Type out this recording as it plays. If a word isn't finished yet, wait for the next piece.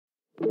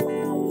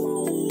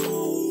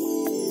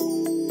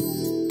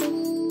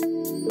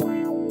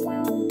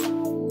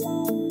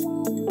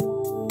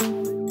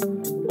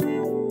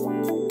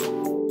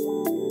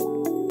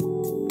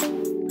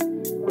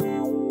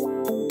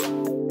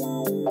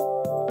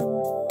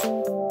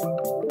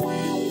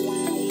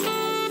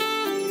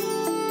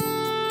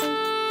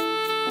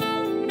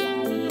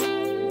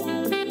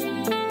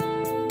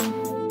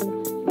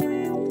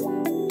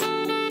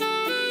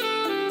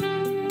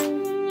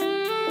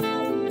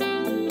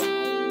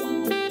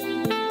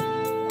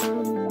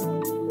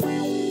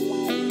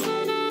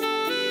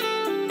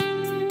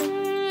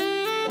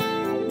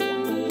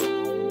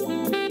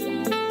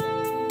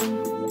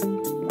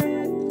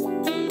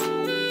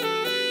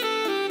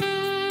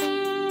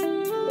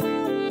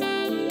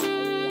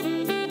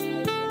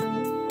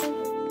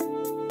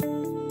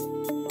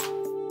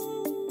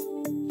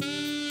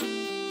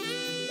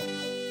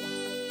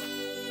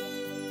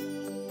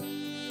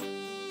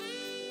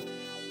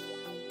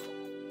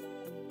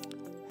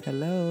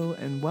Hello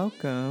and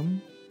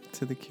welcome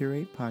to the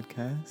Curate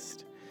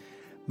podcast.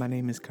 My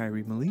name is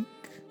Kyrie Malik,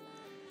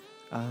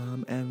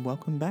 and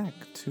welcome back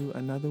to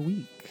another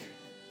week.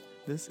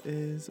 This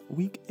is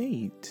week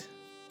 8.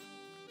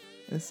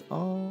 It's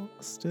all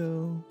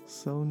still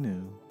so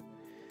new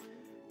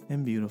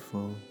and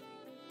beautiful.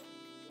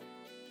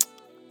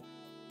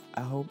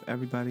 I hope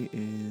everybody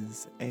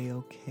is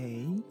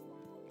A-okay,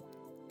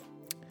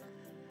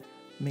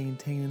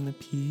 maintaining the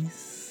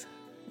peace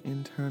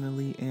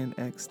internally and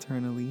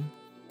externally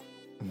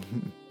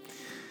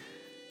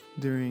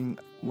during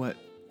what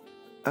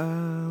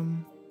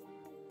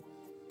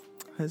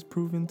has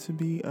proven to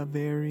be a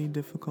very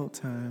difficult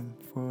time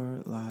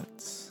for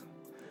lots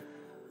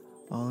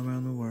all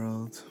around the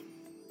world.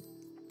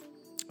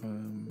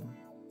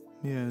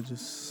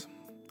 Just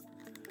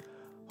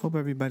hope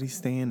everybody's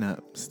staying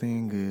up,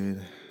 staying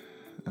good.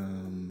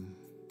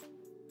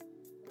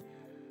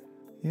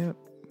 Yep.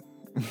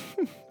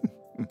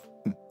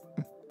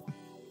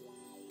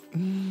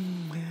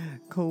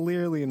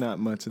 Clearly not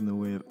much in the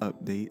way of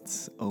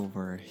updates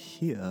over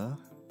here.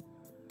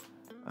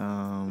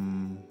 I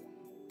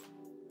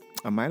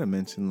might have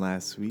mentioned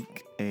last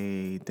week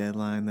a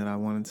deadline that I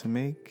wanted to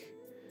make,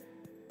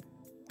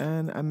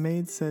 and I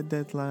made said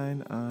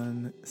deadline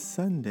on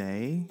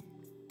Sunday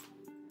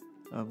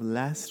of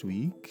last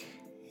week.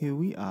 Here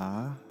we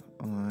are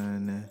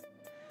on,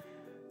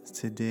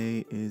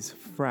 today is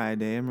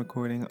Friday. I'm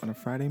recording on a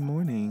Friday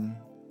morning.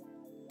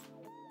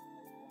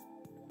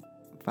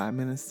 5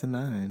 minutes to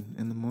 9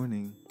 in the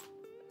morning.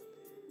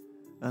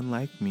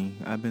 Unlike me,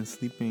 I've been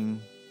sleeping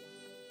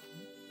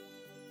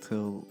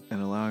till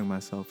and allowing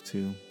myself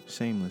to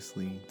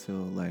shamelessly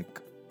till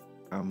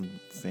I'm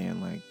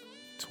saying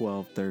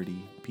 12:30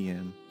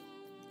 p.m.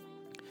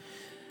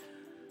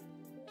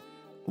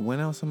 When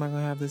else am I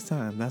gonna have this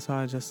time? That's how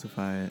I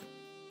justify it.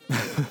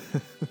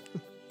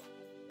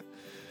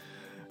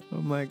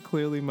 I'm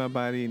clearly my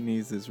body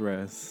needs this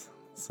rest,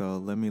 so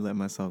let me let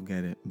myself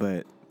get it.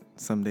 But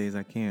some days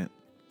I can't.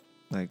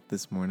 Like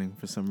this morning,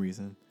 for some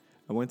reason,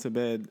 I went to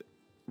bed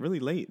really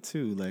late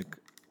too.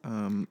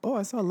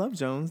 I saw Love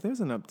Jones. There's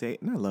an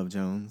update. Not Love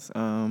Jones.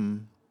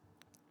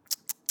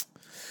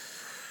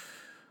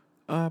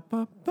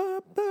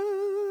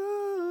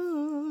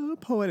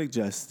 Poetic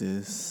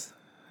Justice.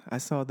 I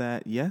saw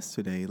that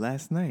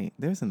last night.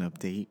 There's an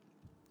update.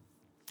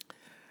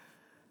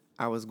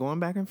 I was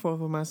going back and forth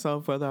with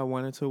myself whether I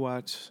wanted to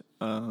watch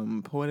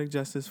Poetic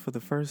Justice for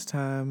the first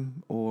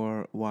time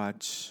or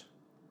watch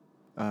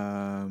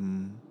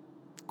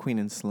Queen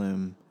and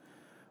Slim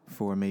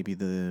for maybe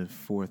the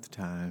 4th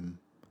time.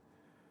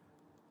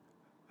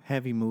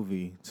 Heavy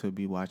movie to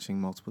be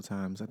watching multiple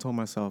times. I told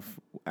myself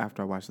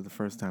after I watched it the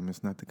first time,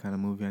 it's not the kind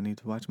of movie I need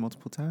to watch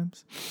multiple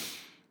times.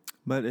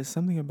 But it's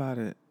something about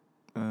it.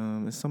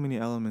 There's so many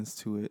elements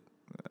to it.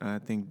 I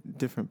think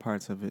different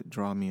parts of it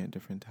draw me at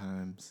different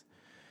times.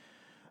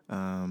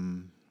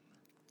 Even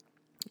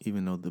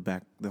though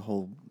the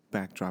whole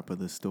backdrop of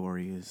the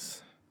story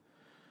is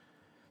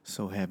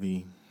so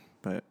heavy,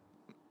 but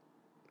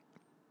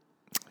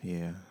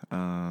yeah.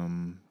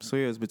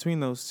 It's between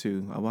those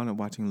two. I wound up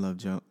watching Love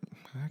Jones.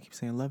 I keep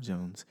saying Love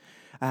Jones.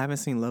 I haven't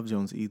seen Love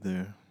Jones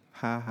either.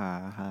 Ha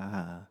ha ha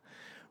ha.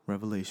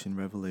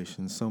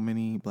 Revelation. So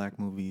many black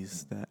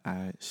movies that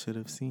I should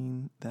have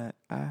seen that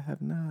I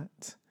have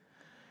not.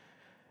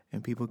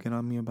 And people get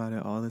on me about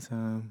it all the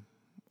time.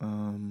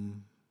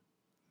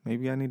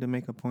 Maybe I need to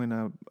make a point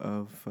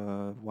of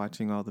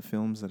watching all the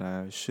films that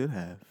I should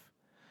have,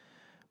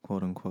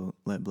 quote unquote,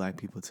 let black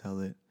people tell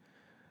it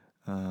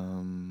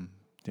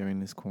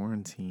during this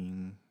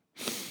quarantine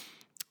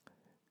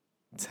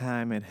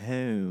time at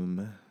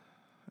home.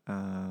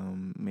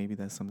 Maybe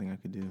that's something I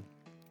could do.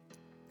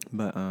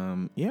 But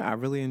I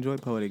really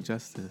enjoyed Poetic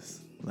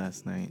Justice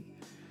last night.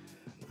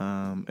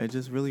 It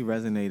just really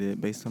resonated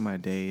based on my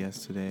day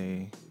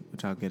yesterday,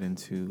 which I'll get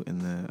into in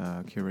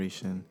the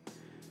curation.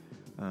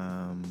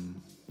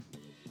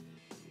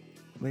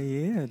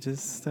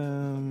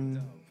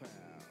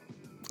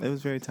 It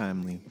was very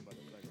timely,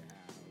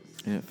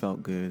 and it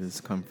felt good.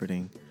 It's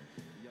comforting.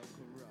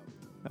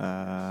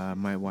 I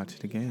might watch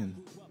it again.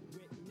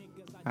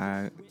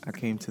 I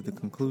came to the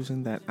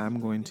conclusion that I'm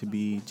going to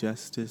be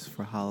Justice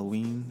for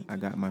Halloween. I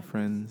got my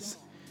friends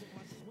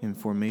in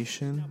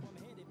formation.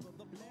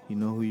 You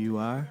know who you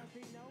are.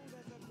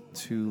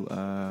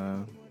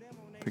 To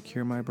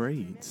procure my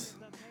braids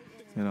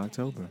in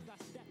October.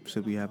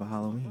 Should we have a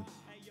Halloween?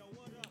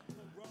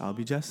 I'll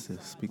be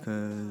Justice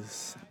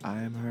because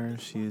I am her,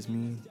 she is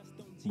me,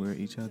 we're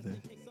each other.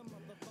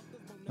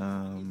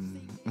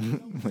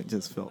 I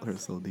just felt her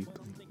so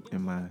deeply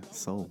in my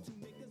soul.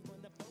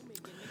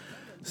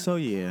 So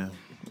yeah,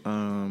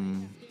 that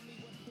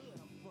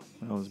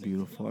was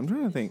beautiful. I'm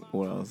trying to think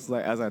what else.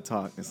 Like as I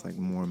talk, it's like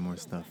more and more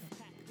stuff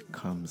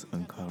comes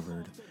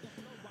uncovered.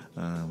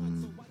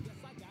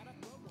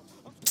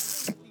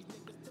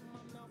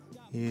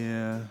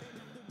 Yeah,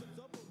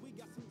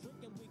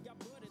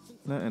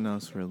 nothing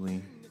else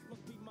really.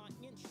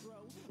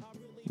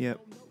 Yep.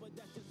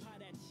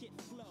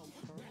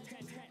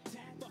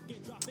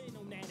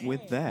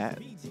 With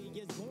that,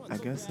 I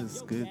guess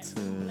it's good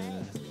to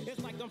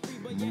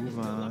move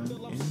on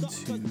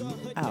into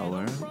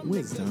our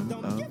wisdom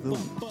of the week.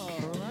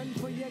 Run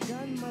for your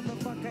gun,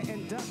 motherfucker,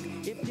 and duck.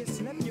 If you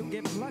slip, you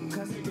get plucked,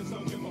 cause little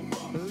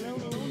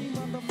loony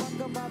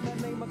motherfucker by the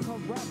name of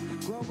Corrupt.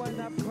 Growing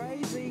up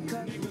crazy,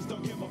 cause niggas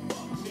don't give a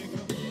fuck,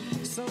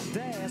 nigga. So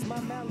that's my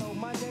mellow,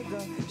 my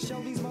nigga.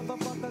 Show these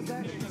motherfuckers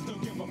that niggas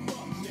don't give a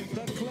fuck,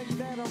 nigga. The clique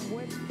that I'm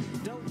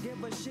with don't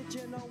give a shit,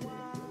 you know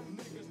why?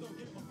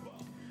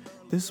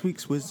 This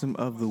week's wisdom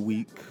of the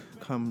week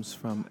comes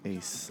from a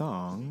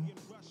song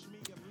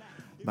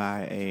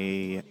by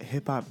a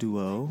hip-hop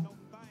duo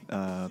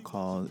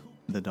called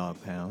The Dog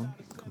Pound,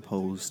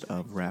 composed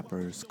of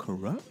rappers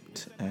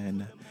Corrupt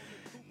and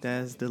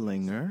Daz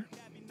Dillinger.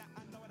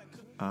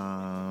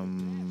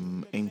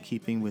 In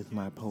keeping with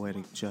my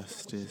poetic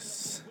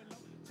justice,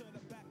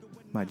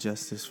 my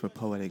justice for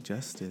poetic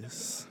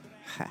justice,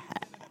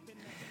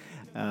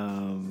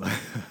 my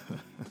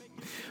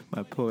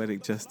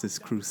poetic justice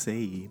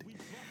crusade.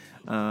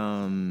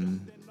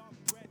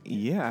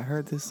 Yeah, I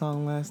heard this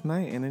song last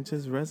night and it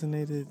just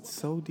resonated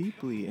so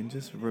deeply and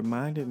just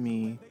reminded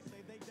me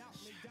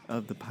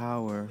of the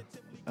power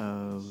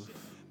of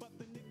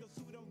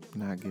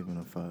not giving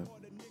a fuck.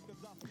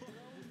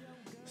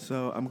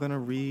 So I'm gonna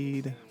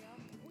read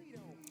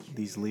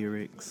these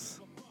lyrics,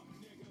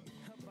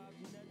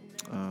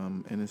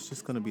 and it's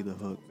just gonna be the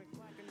hook.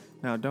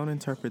 Now, don't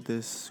interpret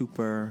this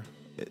super.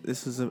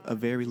 This is a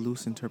very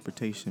loose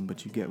interpretation,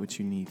 but you get what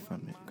you need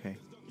from it, okay?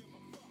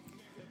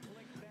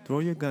 Throw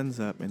your guns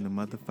up in the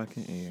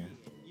motherfucking air.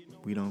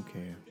 We don't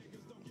care.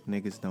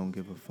 Niggas don't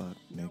give a fuck,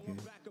 nigga.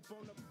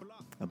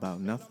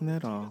 About nothing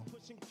at all.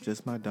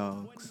 Just my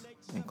dogs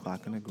and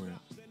clocking a grip.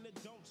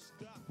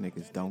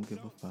 Niggas don't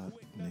give a fuck,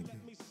 nigga.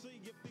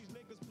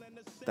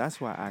 That's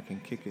why I can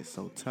kick it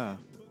so tough.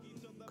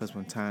 Cause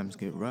when times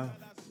get rough,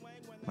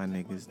 my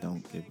niggas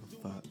don't give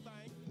a fuck,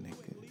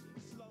 nigga.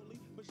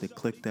 The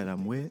clique that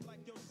I'm with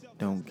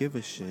don't give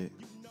a shit.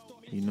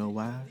 You know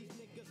why?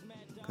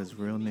 Cause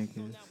real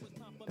niggas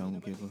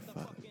don't give a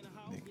fuck,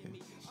 nigga.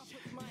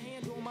 My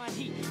hand on my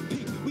heat,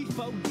 we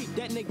 4 deep.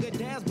 That nigga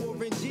Daz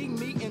boring G,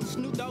 me and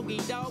Snoop Doggy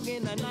Dogg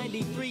in a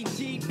 93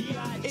 Jeep.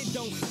 It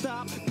don't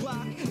stop,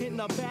 block in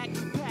the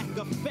backpack,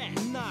 a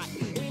fat knot.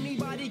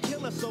 Anybody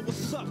kill us, so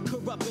what's up?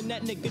 Corrupting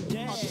that nigga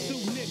Daz. Two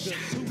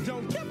niggas who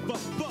don't give a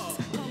fuck.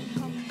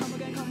 Come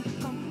again, come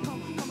again,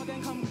 come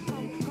again, come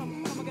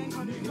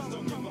again,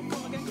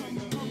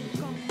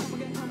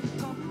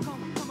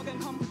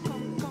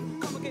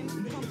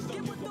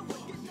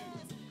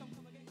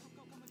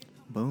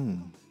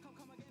 Boom.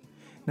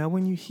 Now,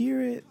 when you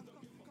hear it,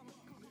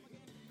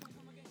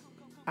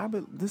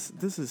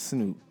 this is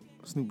Snoop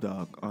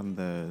Dogg on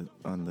the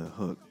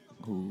hook,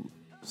 who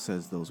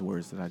says those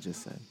words that I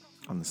just said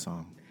on the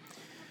song.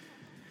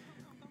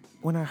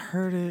 When I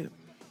heard it,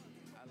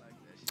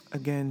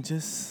 again,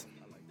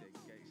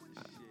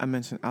 I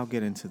mentioned I'll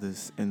get into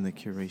this in the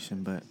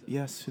curation, but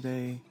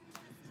yesterday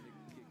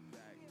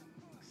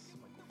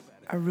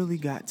I really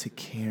got to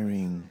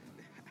caring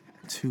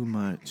too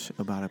much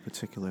about a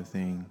particular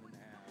thing.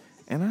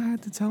 And I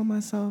had to tell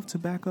myself to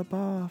back up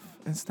off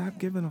and stop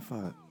giving a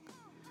fuck.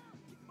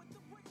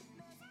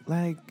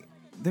 Like,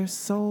 there's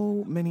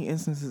so many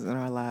instances in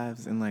our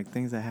lives and like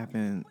things that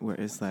happen where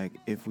it's like,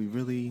 if we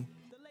really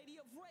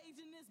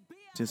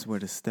just were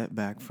to step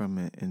back from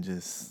it and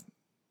just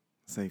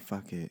say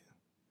fuck it,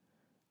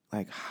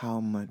 like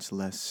how much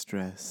less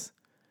stress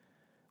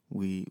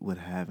we would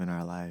have in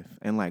our life.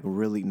 And like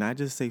really, not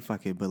just say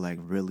fuck it, but like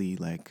really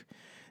like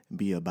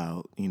be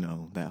about, you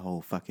know, that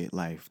whole fuck it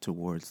life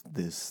towards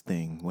this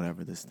thing,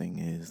 whatever this thing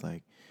is.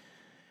 Like,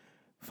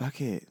 fuck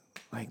it.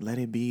 Like, let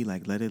it be.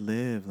 Like, let it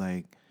live.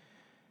 Like,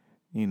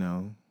 you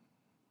know.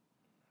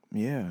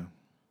 Yeah.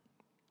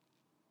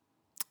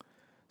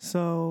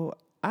 So,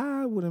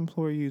 I would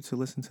implore you to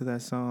listen to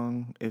that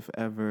song if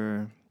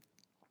ever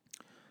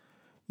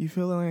you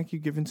feel like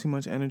you're giving too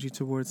much energy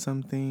towards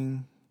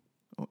something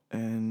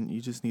and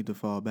you just need to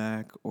fall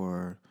back,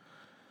 or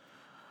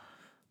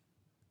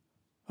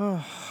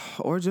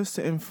or just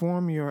to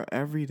inform your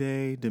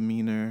everyday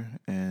demeanor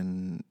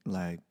and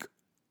like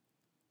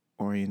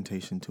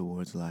orientation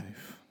towards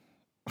life.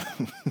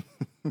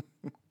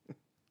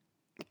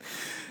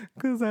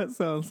 Because that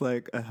sounds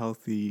like a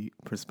healthy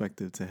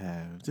perspective to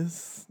have.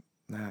 Just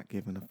not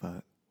giving a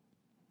fuck.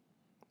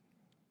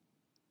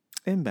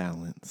 In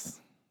balance.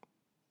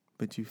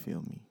 But you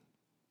feel me.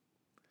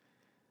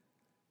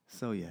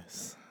 So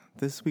yes,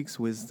 this week's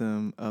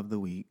Wisdom of the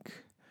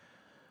Week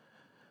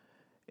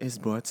is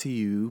brought to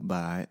you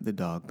by the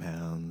Dog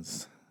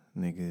Pounds.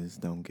 Niggas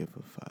don't give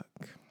a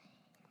fuck.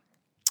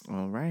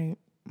 All right,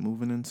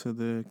 moving into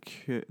the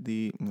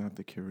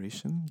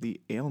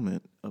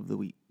ailment of the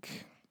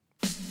week.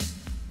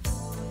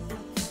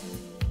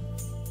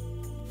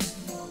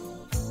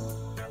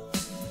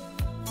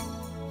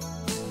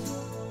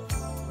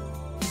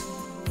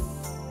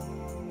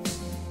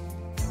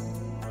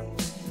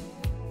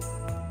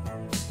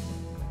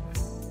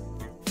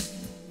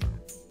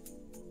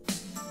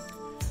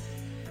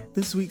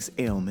 This week's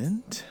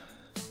ailment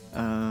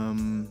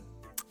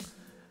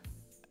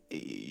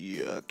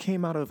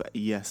came out of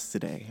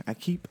yesterday. I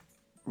keep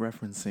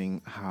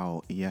referencing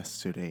how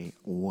yesterday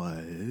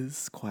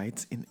was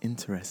quite an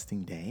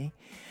interesting day.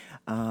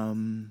 Let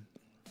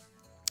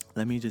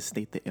me just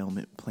state the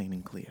ailment plain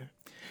and clear.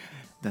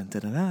 Dun,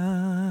 dun, dun,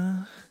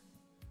 dun.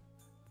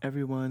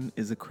 Everyone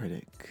is a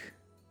critic.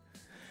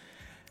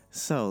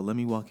 So let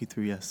me walk you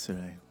through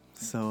yesterday.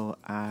 So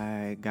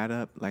I got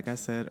up, like I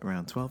said,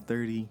 around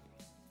 12:30.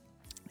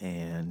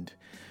 And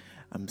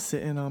I'm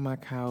sitting on my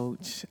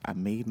couch. I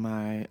made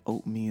my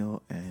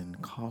oatmeal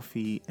and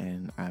coffee,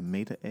 and I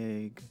made an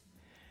egg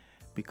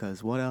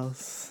because what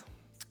else?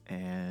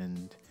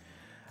 And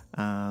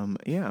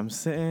I'm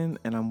sitting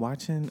and I'm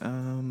watching.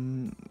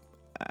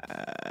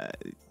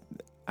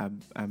 I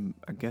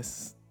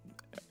guess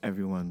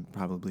everyone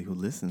probably who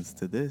listens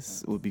to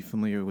this would be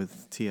familiar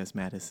with T.S.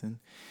 Madison.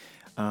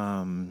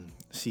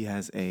 She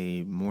has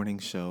a morning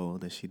show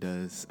that she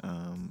does.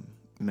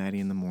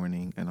 Maddie in the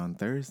morning, and on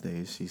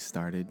Thursdays she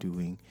started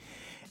doing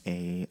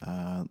a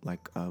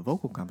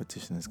vocal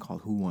competition. It's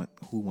called Who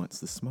Wants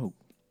to Smoke?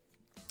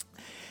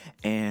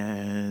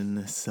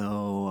 And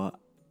so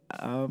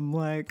I'm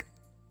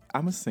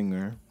a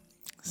singer,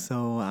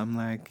 so I'm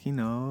like,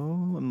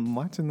 I'm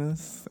watching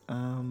this.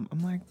 I'm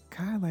like,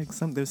 God,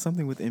 there's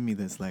something within me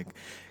that's like,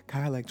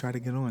 God, try to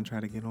get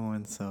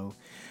on. So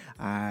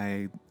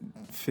I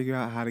figure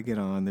out how to get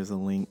on. There's a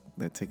link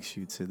that takes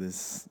you to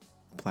this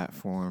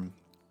platform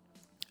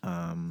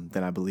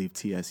that I believe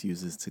TS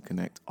uses to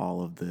connect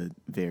all of the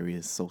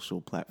various social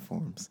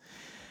platforms.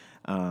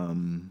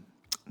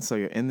 So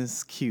you're in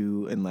this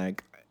queue and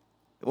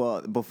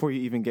before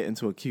you even get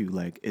into a queue,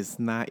 it's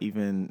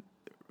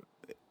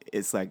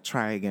like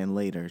try again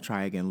later.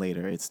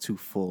 It's too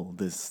full.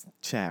 This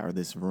chat or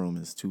this room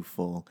is too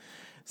full.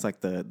 It's like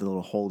the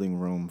little holding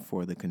room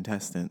for the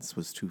contestants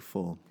was too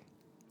full.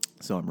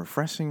 So I'm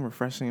refreshing.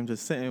 I'm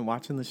just sitting,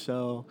 watching the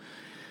show.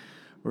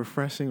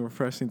 Refreshing,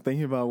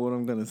 thinking about what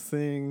I'm gonna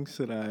sing.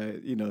 Should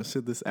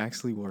this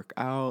actually work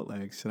out?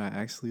 Should I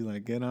actually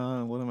get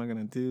on? What am I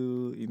gonna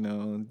do?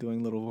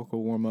 Doing little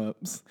vocal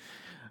warm-ups.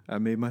 I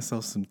made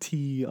myself some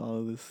tea, all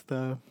of this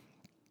stuff.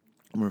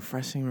 I'm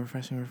refreshing.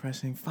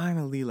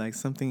 Finally,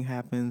 something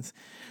happens.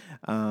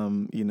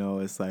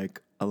 It's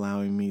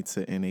allowing me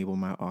to enable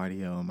my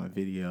audio and my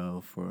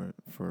video for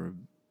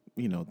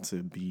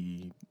to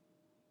be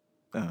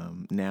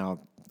now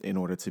in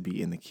order to be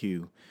in the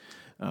queue.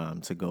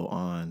 To go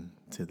on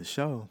to the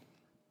show.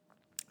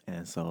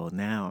 And so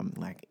now I'm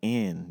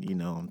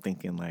I'm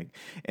thinking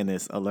and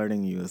it's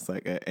alerting you. It's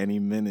at any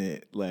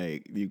minute,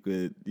 you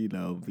could,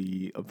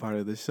 be a part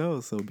of the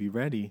show. So be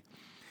ready.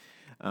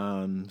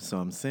 So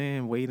I'm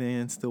saying,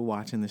 waiting, still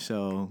watching the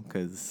show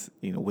because,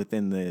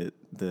 within the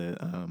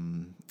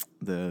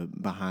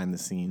behind the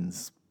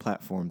scenes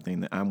platform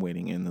thing that I'm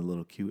waiting in the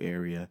little queue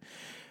area,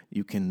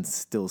 you can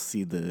still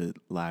see the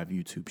live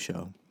YouTube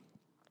show.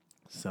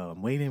 So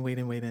I'm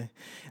waiting.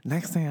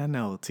 Next thing I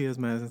know, T.S.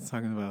 Madison's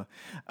talking about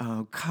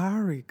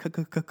Kari.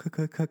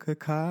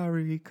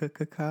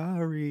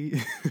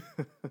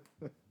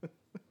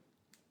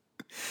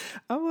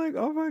 I'm like,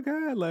 oh my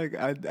God.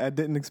 I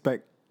didn't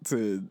expect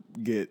to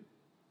get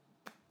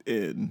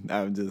in.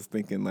 I'm just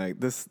thinking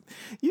this,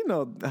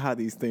 how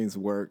these things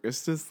work.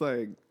 It's just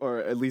or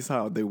at least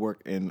how they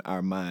work in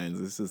our minds.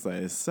 It's just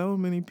so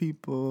many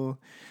people.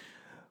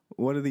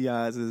 What are the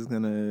odds is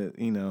gonna,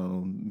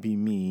 be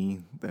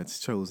me that's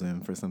chosen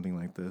for something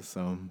like this?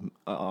 So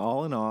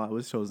all in all, I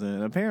was chosen.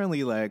 And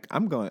apparently,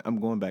 I'm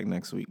going back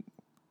next week.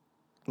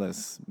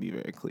 Let's be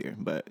very clear,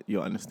 but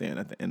you'll understand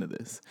at the end of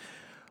this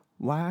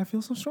why I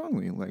feel so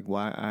strongly,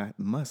 why I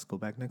must go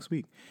back next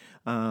week.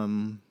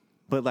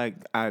 But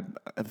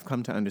I've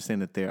come to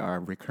understand that there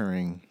are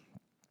recurring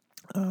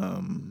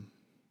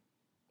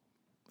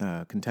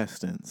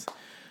contestants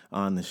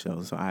on the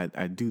show. So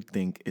I do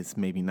think it's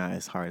maybe not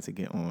as hard to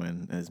get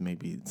on as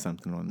maybe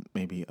something on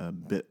maybe a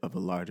bit of a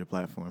larger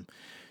platform.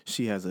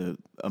 She has a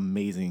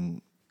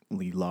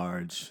amazingly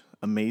large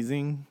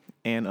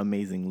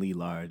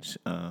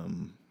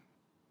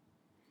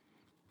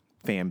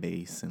fan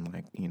base and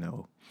like,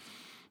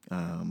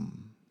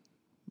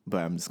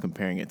 but I'm just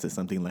comparing it to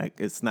something like,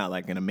 it's not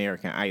like an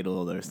American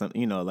Idol or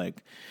something,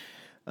 like,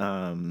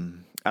 I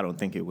don't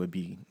think it would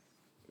be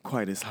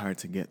quite as hard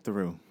to get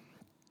through.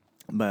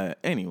 But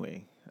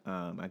anyway,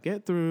 I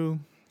get through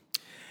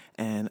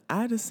and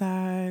I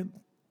decide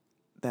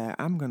that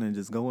I'm going to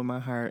just go with my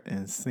heart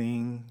and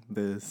sing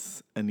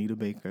this Anita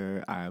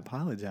Baker, I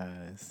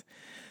Apologize.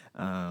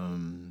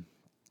 And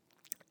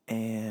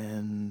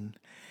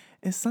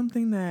it's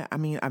something that,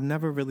 I've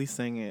never really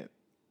sang it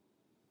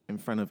in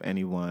front of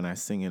anyone. I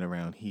sing it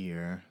around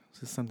here.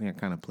 It's just something I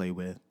kind of play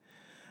with.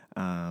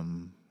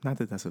 Not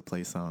that that's a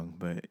play song,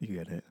 but you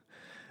get it.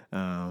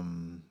 I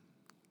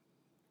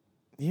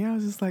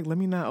was just like, let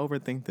me not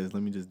overthink this.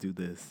 Let me just do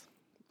this.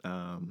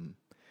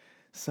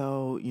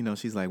 So,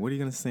 she's like, what are you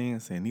going to sing? I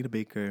say, Anita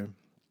Baker,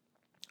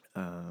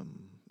 I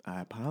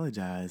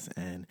Apologize.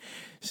 And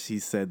she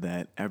said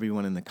that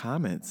everyone in the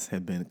comments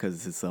had been,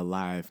 because it's a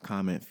live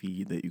comment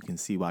feed that you can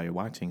see while you're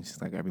watching.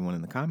 She's like, everyone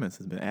in the comments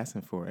has been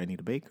asking for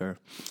Anita Baker.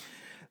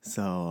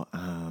 So,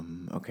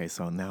 okay,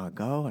 so now I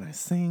go and I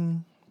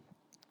sing.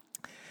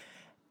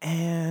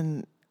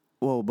 And,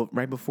 but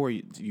right before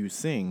you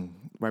sing,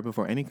 right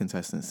before any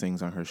contestant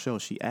sings on her show,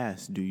 she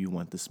asks, do you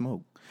want the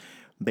smoke?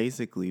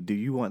 Basically, do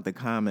you want the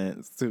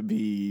comments to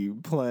be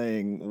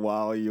playing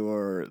while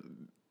you're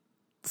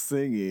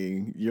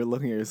singing? You're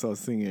looking at yourself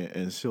singing,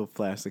 and she'll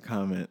flash the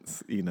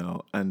comments,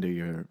 under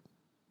your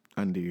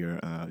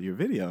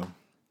video.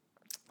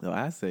 So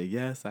I say,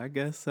 yes, I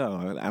guess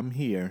so. I'm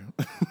here,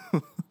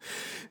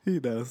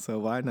 so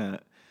why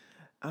not?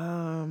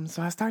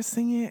 So I start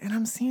singing, and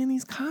I'm seeing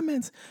these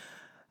comments.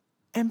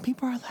 And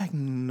people are like,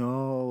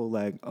 no,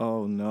 like,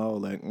 oh no,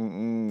 like,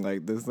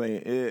 like this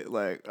ain't it.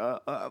 Like,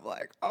 I'm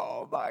like,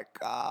 oh my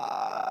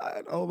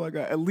God.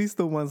 At least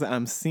the ones that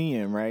I'm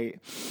seeing, right?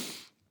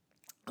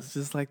 It's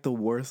just like the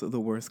worst of the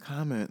worst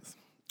comments.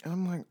 And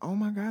I'm like, oh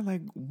my God,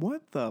 like,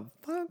 what the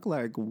fuck?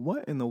 Like,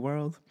 what in the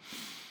world?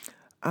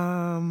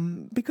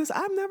 Because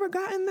I've never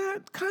gotten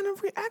that kind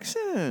of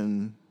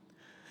reaction.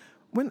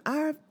 When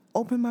I've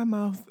opened my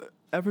mouth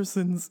ever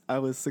since I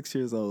was 6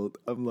 years old,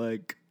 I'm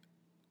like,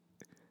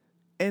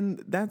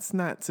 and this is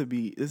not to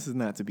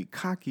be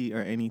cocky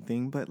or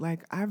anything, but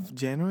like I've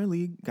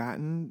generally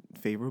gotten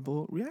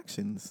favorable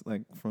reactions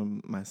like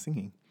from my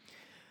singing.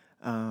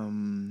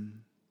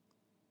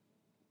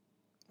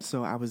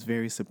 So I was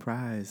very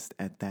surprised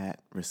at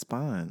that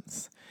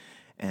response.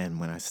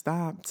 And when I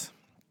stopped,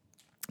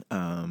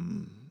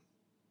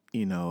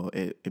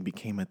 it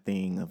became a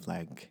thing of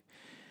like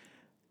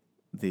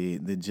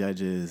the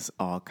judges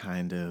all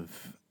kind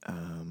of,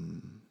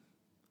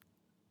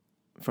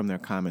 from their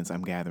comments,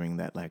 I'm gathering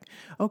that like,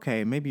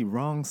 okay, maybe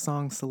wrong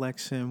song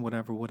selection,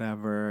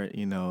 whatever,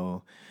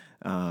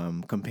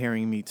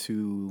 comparing me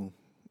to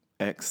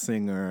X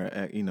singer,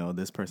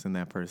 this person,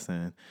 that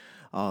person,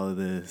 all of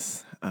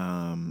this.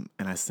 And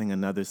I sing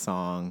another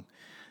song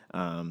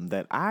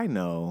that I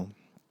know,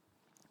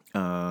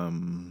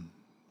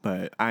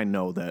 but I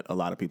know that a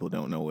lot of people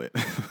don't know it.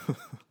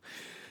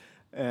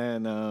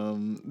 And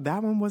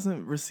that one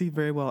wasn't received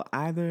very well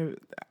either.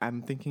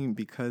 I'm thinking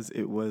because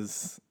it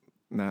was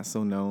not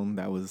so known.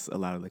 That was a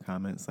lot of the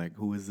comments, like,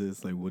 who is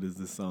this? Like, what is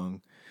this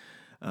song?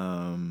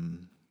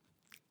 And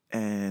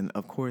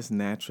of course,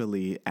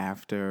 naturally,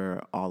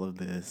 after all of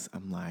this,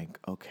 I'm like,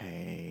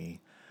 okay,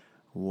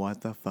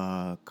 what the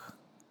fuck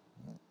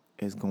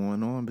is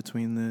going on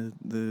between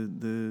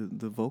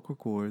the vocal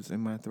cords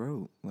in my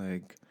throat?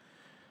 Like,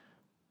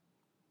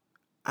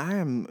 I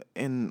am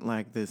in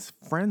like this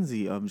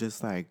frenzy of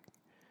just like,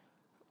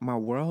 my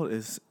world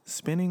is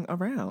spinning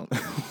around.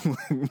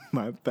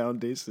 My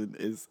foundation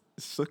is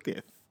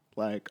shooketh.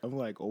 Like, I'm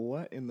like,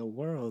 what in the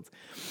world?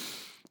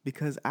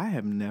 Because I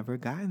have never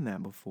gotten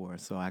that before.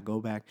 So I go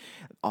back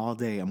all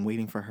day. I'm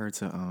waiting for her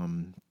to,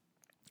 I'm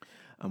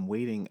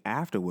waiting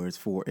afterwards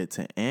for it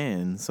to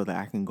end so that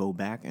I can go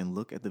back and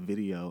look at the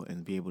video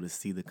and be able to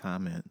see the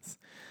comments.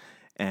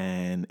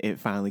 And it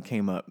finally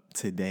came up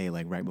today,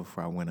 like right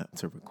before I went up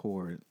to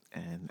record.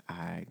 And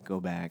I go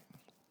back,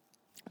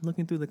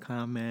 looking through the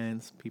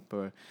comments. People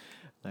are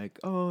like,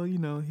 oh,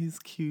 he's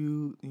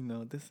cute,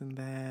 this and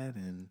that.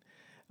 And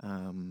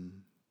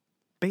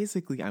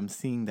basically, I'm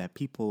seeing that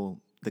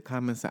the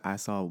comments that I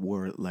saw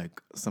were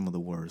like some of the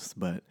worst,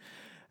 but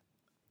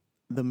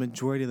the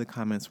majority of the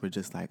comments were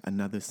just like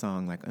another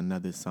song.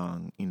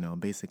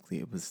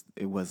 Basically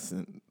it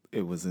wasn't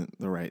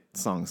the right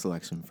song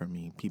selection for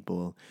me.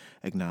 People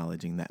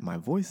acknowledging that my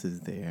voice is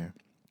there,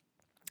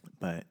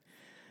 but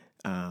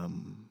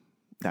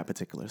that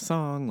particular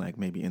song, like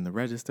maybe in the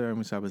register in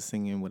which I was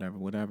singing,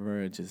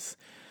 whatever, it just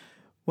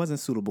wasn't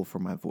suitable for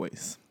my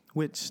voice,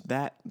 which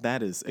that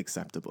is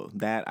acceptable.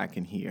 That I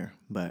can hear.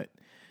 But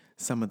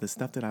some of the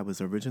stuff that I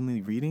was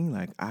originally reading,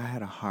 like I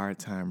had a hard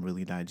time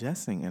really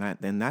digesting.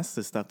 And that's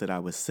the stuff that I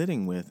was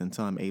sitting with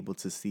until I'm able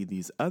to see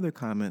these other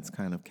comments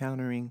kind of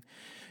countering,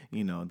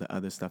 the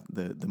other stuff,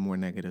 the more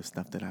negative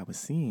stuff that I was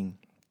seeing.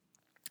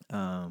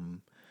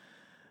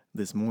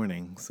 this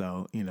morning.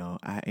 So,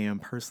 I am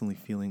personally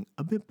feeling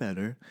a bit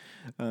better.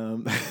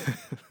 I'm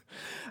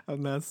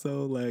not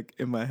so like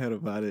in my head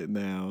about it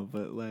now,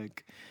 but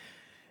like,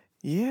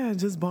 yeah, it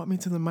just brought me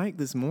to the mic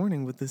this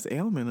morning with this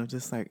ailment of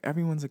just like,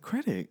 everyone's a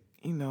critic.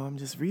 I'm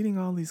just reading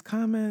all these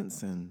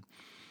comments and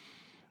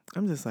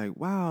I'm just like,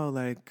 wow,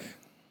 like,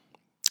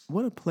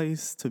 what a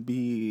place to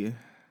be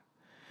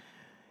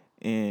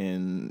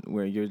in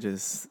where you're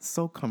just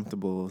so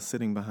comfortable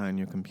sitting behind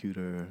your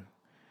computer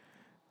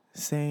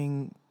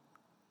saying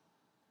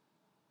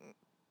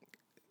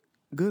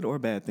good or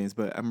bad things,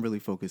 but I'm really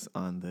focused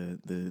on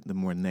the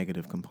more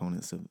negative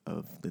components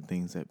of the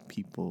things that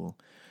people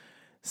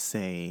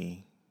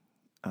say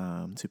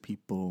to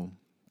people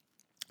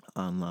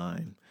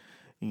online,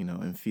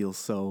 and feel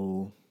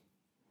so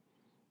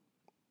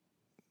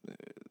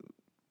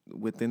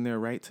within their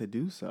right to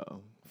do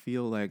so.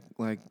 Feel like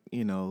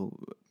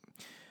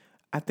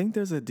I think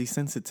there's a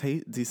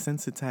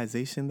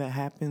desensitization that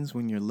happens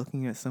when you're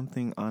looking at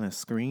something on a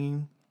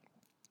screen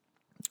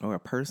or a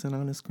person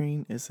on a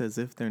screen. It's as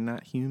if they're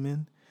not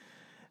human.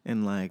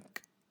 And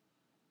like,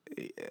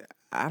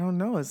 I don't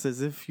know. It's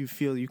as if you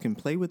feel you can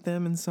play with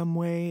them in some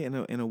way,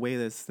 in a way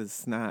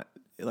that's not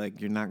like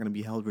you're not going to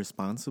be held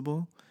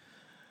responsible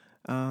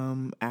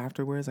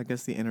afterwards. I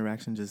guess the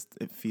interaction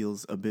it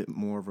feels a bit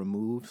more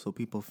removed, so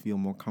people feel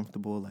more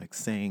comfortable like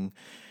saying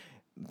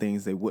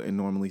things they wouldn't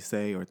normally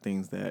say, or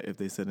things that if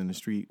they said in the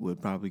street would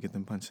probably get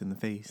them punched in the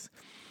face.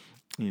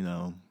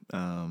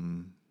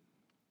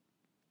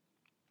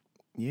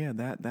 Yeah,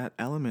 that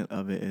element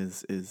of it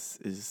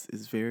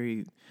is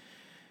very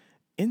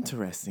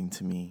interesting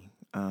to me.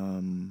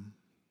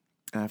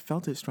 I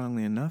felt it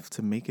strongly enough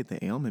to make it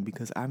the ailment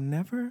because I've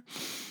never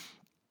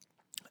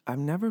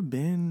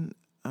been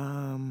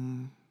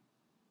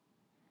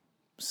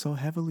so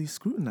heavily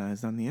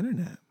scrutinized on the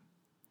internet.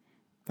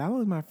 That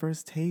was my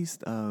first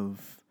taste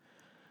of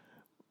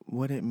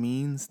what it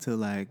means to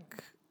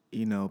like,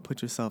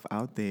 put yourself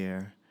out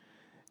there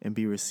and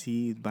be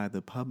received by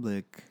the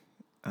public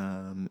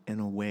in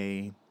a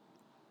way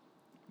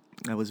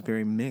that was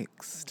very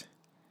mixed.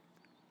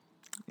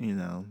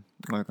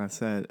 Like I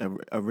said,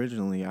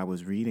 originally I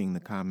was reading the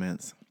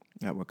comments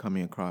that were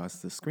coming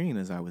across the screen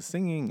as I was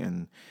singing,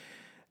 and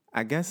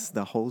I guess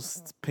the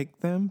host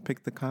picked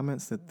the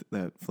comments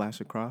that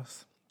flash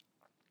across.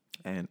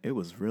 And it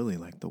was really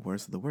like the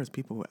worst of the worst.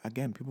 People were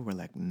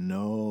like,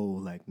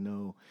 no,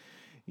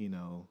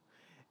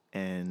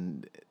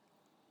 and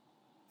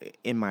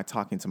in my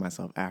talking to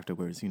myself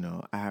afterwards,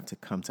 I have to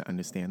come to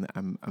understand that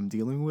I'm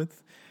dealing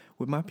with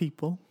my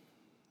people.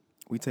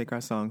 We take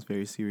our songs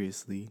very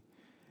seriously.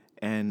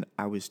 And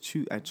I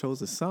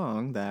chose a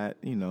song that,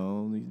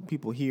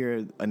 people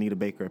hear Anita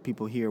Baker,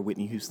 people hear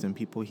Whitney Houston,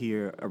 people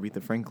hear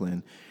Aretha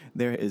Franklin.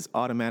 There is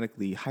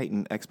automatically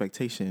heightened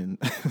expectation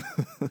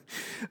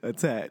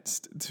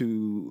attached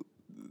to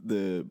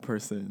the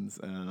person's,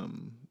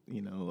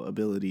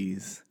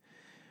 abilities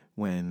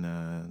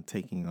when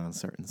taking on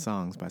certain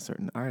songs by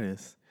certain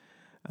artists.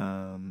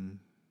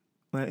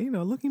 But,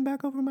 looking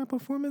back over my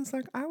performance,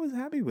 like, I was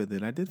happy with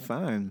it. I did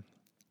fine.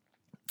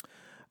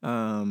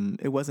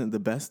 It wasn't the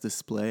best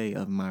display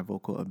of my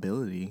vocal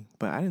ability,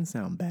 but I didn't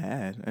sound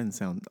bad. I didn't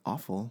sound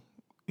awful.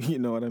 You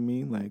know what I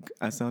mean? Like,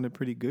 I sounded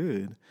pretty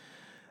good,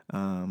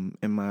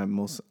 in my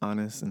most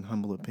honest and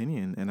humble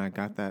opinion. And I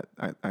got that.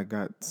 I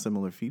got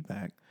similar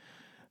feedback.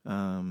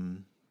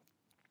 Not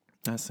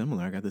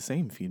similar. I got the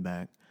same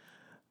feedback.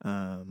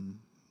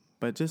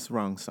 But just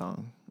wrong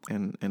song.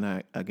 And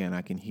I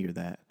can hear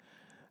that.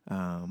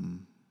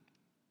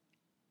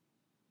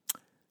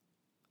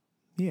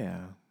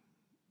 Yeah.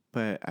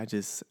 But I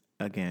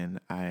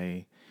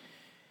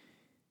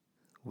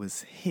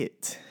was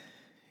hit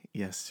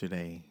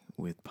yesterday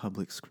with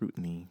public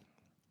scrutiny,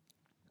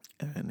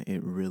 and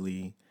it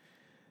really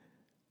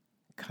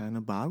kind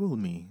of boggled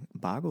me.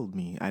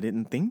 I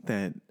didn't think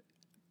that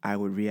I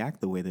would react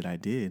the way that I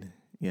did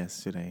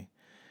yesterday.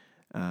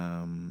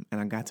 And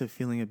I got to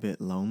feeling a bit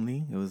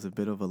lonely. It was a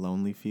bit of a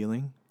lonely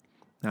feeling,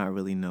 not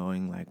really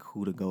knowing like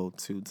who to go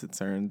to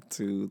turn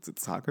to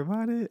talk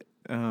about it.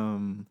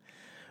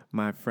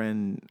 My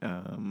friend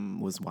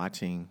was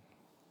watching,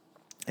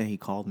 and he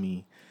called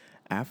me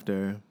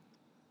after,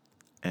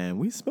 and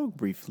we spoke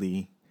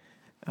briefly.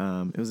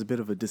 It was a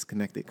bit of a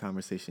disconnected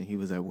conversation. He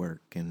was at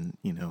work, and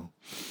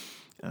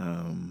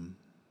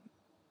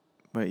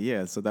but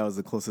yeah, so that was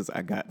the closest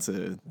I got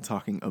to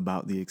talking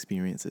about the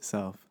experience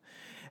itself.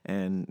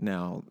 And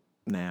now,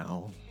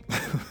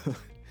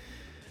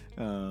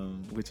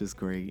 which is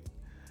great.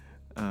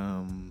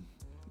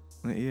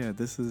 Yeah,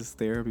 this is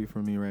therapy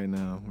for me right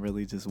now.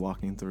 Really just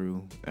walking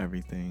through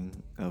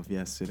everything of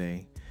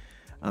yesterday,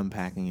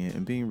 unpacking it,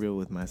 and being real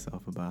with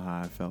myself about how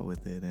I felt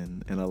with it,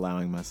 and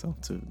allowing myself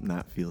to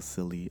not feel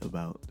silly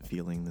about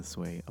feeling this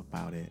way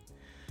about it.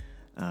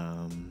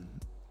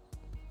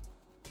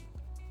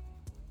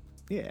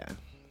 Yeah.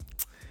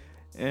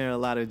 And there are a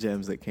lot of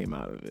gems that came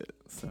out of it.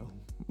 So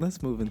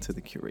let's move into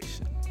the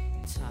curation.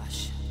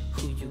 Tasha,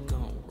 who you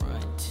gon'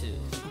 run to?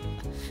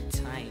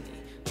 Tiny,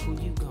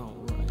 who you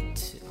gon' run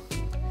to?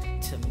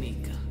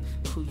 Tamika,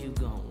 who you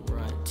gon'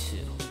 run to?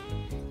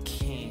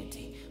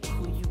 Candy,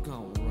 who you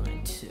gon'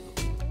 run to?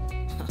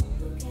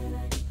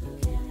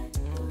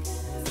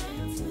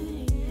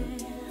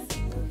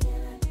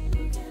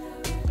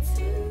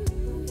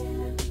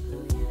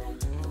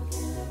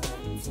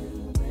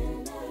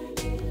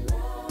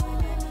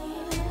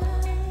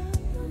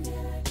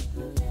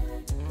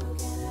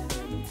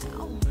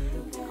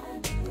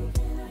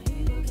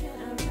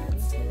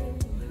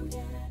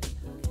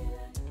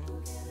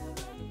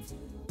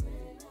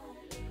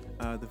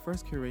 The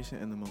first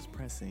curation and the most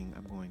pressing,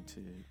 I'm going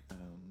to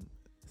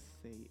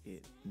say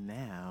it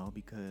now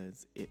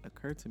because it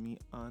occurred to me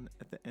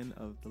at the end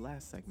of the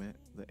last segment,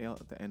 at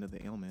the end of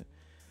the ailment.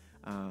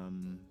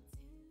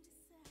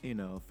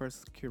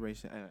 First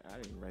curation. I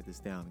didn't write this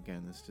down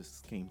again. This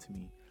just came to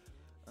me.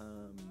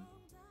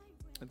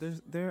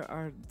 There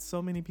are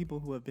so many people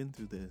who have been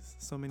through this.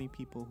 So many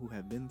people who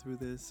have been through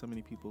this. So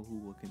many people who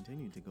will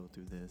continue to go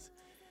through this.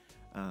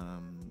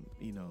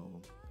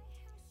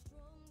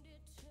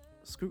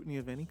 Scrutiny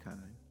of any kind,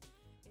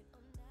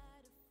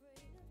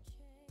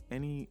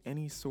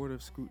 any sort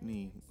of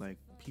scrutiny, like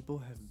people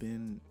have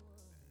been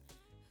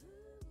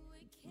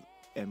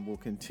and will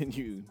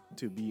continue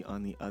to be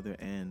on the other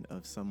end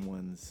of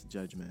someone's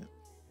judgment.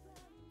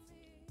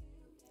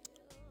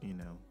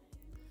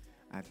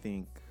 I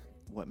think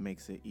what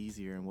makes it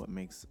easier and what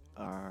makes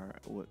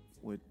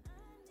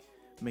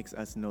makes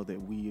us know that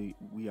we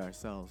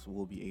ourselves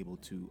will be able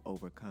to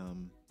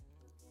overcome,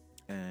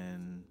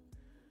 and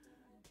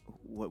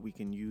what we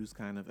can use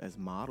kind of as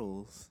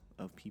models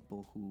of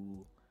people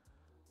who,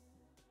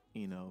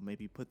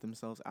 maybe put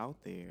themselves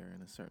out there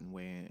in a certain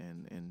way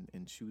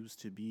and choose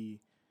to be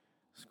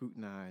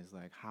scrutinized.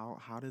 Like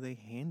how do they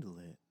handle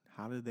it?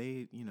 How do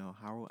they,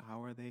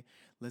 how are they,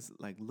 let's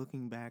like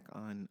looking back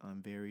on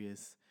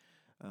various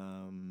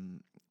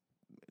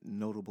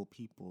notable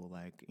people,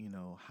 like,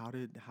 how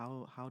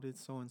did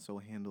so-and-so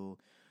handle,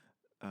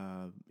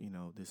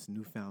 this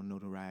newfound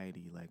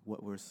notoriety? Like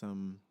what were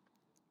some,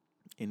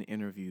 in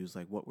interviews,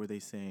 like what were they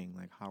saying?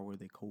 Like how were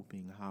they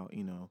coping? How,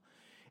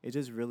 it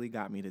just really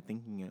got me to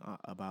thinking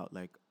about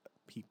like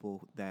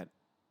people that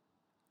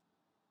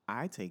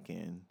I take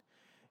in,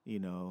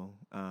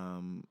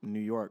 New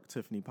York,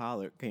 Tiffany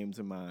Pollard came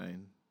to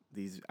mind.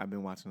 I've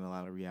been watching a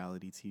lot of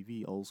reality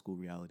TV, old school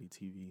reality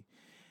TV,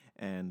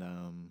 and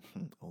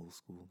old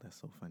school, that's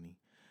so funny.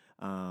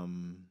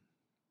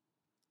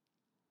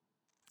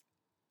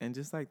 And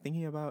just like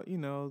thinking about,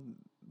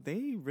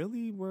 they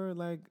really were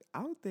like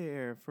out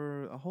there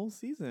for a whole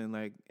season,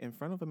 like in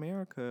front of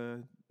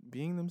America,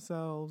 being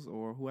themselves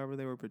or whoever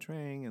they were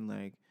portraying, and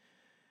like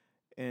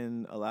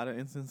in a lot of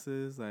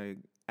instances, like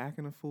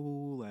acting a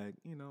fool, like,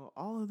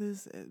 all of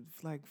this,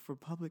 like for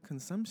public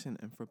consumption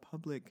and for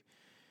public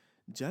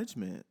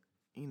judgment,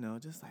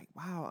 just like,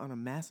 wow, on a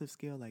massive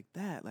scale like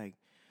that, like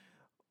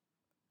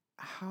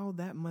how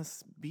that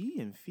must be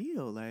and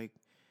feel like.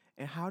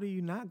 And how do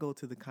you not go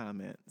to the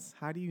comments?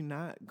 How do you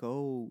not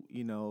go,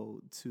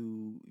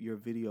 to your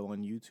video on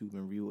YouTube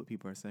and read what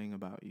people are saying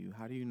about you?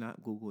 How do you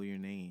not Google your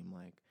name?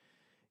 Like,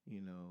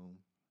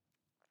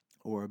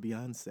 or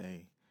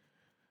Beyonce.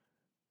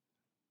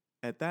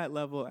 At that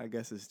level, I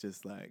guess it's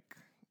just like,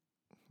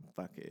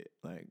 fuck it.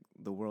 Like,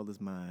 the world is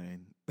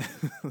mine.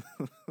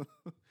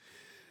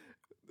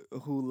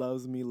 Who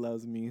loves me,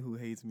 loves me. Who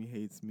hates me,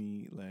 hates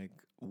me. Like,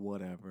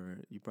 whatever.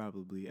 You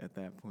probably, at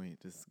that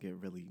point, just get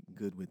really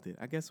good with it.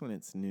 I guess when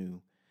it's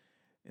new,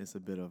 it's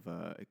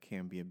it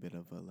can be a bit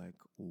of a, like,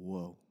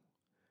 whoa.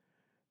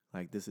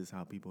 Like, this is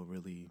how people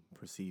really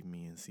perceive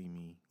me and see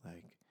me.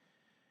 Like,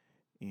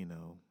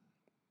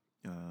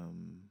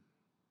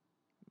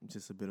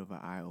 just a bit of an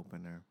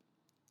eye-opener.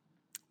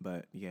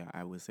 But, yeah,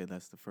 I would say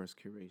that's the first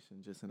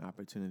curation. Just an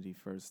opportunity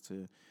first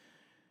to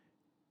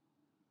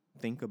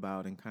think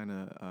about and kind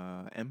of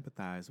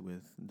empathize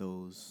with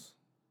those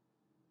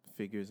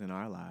figures in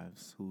our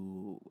lives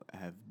who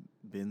have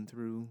been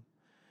through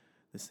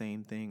the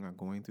same thing or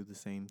going through the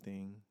same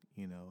thing,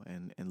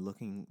 and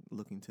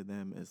looking to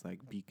them as like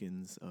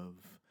beacons of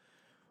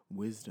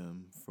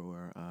wisdom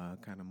for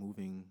kind of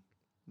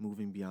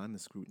moving beyond the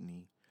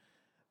scrutiny.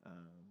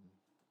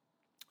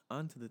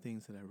 On to the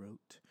things that I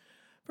wrote.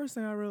 First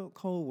thing I wrote,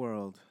 cold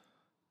world.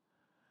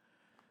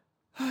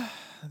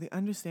 The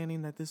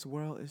understanding that this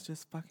world is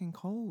just fucking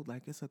cold.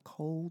 Like, it's a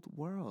cold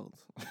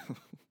world.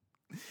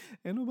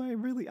 Ain't nobody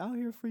really out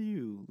here for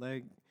you.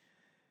 Like,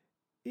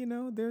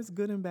 there's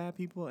good and bad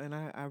people, and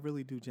I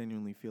really do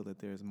genuinely feel that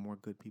there's more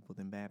good people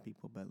than bad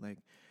people. But, like,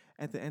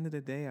 at the end of the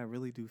day, I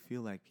really do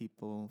feel like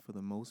people, for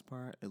the most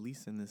part, at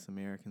least in this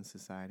American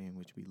society in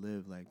which we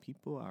live, like,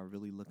 people are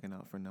really looking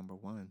out for number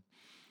one.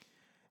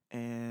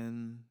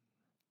 And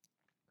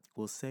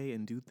will say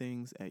and do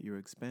things at your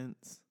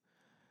expense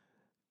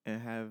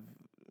and have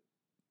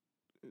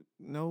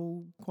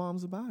no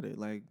qualms about it.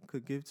 Like,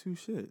 could give two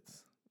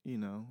shits,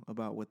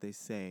 about what they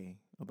say,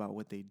 about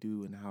what they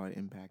do, and how it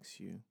impacts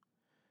you.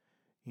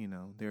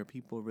 There are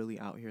people really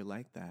out here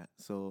like that.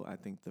 So I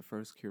think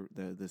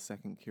the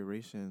second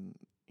curation,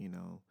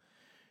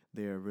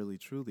 there really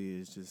truly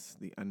is just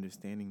the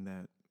understanding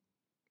that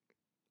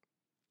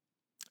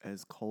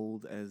as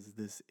cold as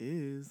this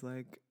is,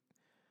 like,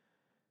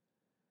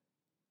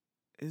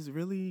 is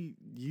really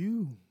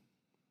you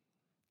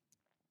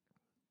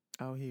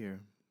out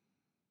here.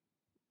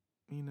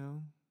 You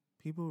know,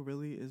 people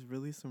really is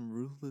really some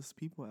ruthless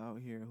people out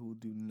here who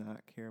do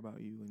not care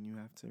about you, and you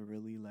have to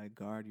really like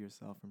guard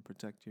yourself and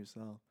protect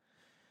yourself,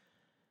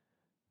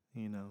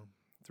 you know,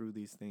 through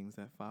these things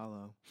that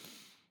follow.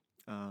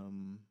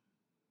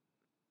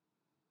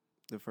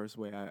 The first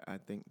way I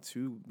think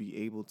to be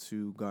able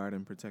to guard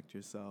and protect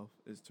yourself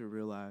is to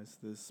realize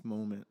this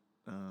moment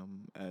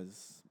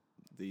as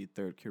the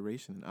third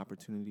curation, an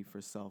opportunity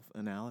for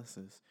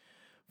self-analysis,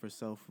 for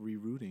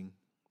self-rerouting,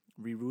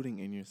 rerouting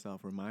in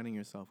yourself, reminding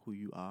yourself who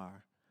you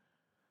are.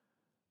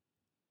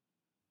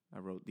 I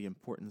wrote the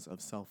importance of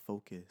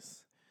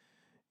self-focus.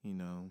 You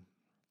know,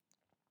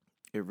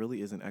 it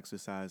really is an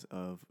exercise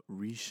of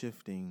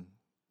reshifting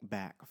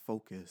back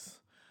focus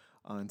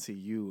onto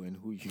you and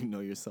who you know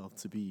yourself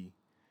to be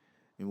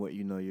and what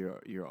you know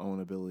your own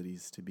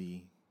abilities to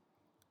be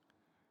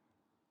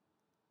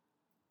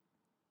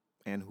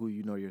and who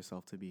you know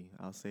yourself to be.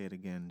 I'll say it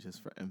again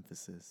just for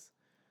emphasis.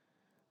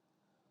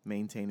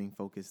 Maintaining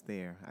focus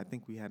there. I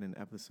think we had an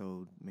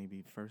episode,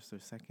 maybe first or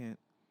second.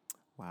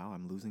 Wow,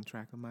 I'm losing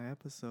track of my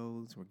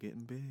episodes. We're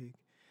getting big.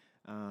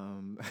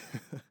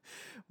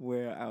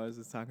 Where I was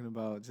just talking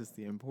about just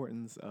the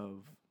importance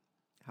of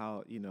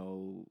how, you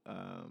know,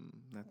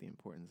 not the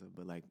importance of,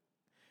 but like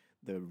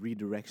the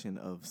redirection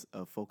of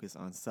focus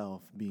on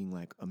self being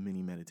like a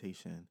mini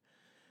meditation,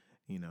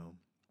 you know,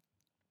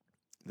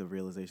 the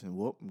realization,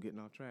 whoop, I'm getting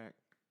off track.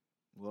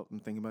 Well, I'm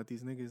thinking about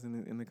these niggas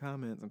in the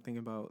comments. I'm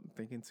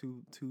thinking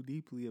too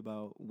deeply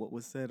about what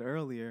was said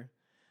earlier.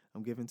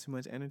 I'm giving too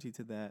much energy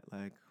to that.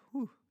 Like,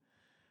 whew,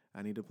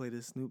 I need to play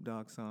this Snoop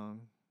Dogg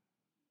song.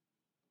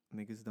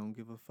 Niggas don't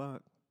give a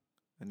fuck.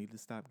 I need to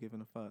stop giving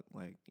a fuck.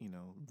 Like, you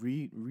know,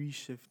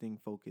 reshifting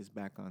focus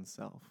back on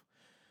self.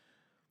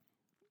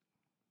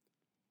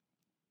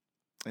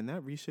 And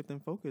that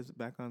reshifting focus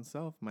back on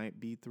self might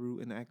be through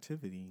an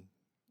activity,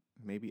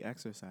 maybe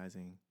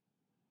exercising.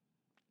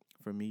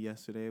 For me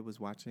yesterday was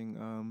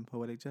watching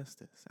Poetic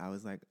Justice. I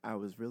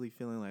was really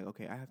feeling like,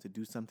 okay, I have to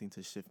do something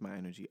to shift my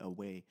energy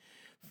away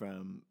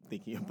from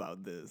thinking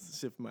about this,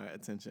 shift my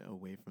attention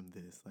away from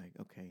this. Like,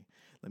 okay,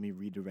 let me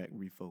redirect,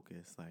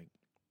 refocus. Like,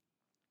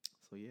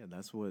 so yeah,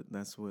 that's what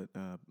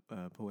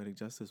Poetic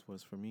Justice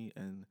was for me.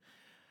 And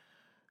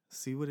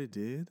see what it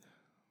did?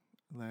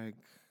 Like,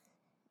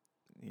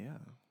 yeah.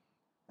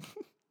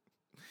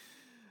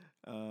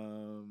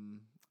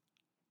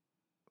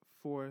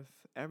 Fourth,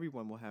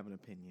 everyone will have an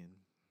opinion.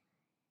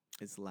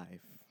 It's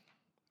life.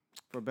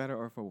 For better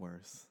or for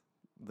worse.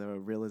 The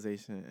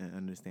realization and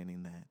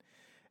understanding that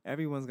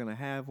everyone's going to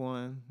have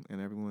one and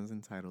everyone's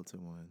entitled to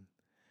one.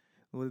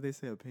 What did they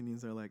say?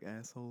 Opinions are like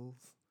assholes.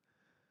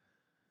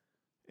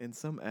 And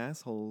some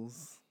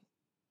assholes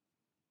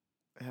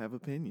have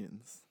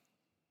opinions.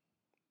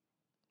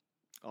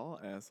 All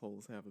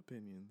assholes have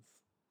opinions.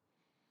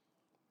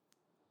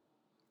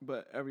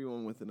 But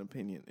everyone with an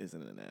opinion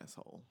isn't an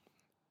asshole.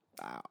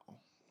 Wow.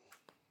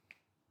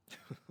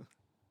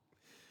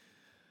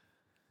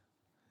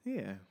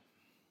 Yeah.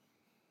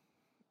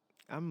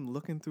 I'm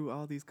looking through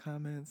all these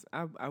comments.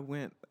 I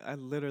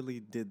literally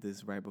did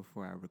this right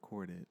before I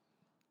recorded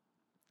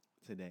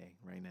today,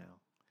 right now.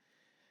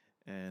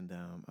 And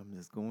I'm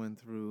just going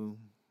through,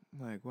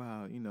 like,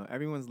 wow, you know,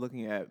 everyone's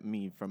looking at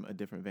me from a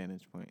different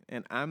vantage point.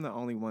 And I'm the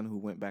only one who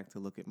went back to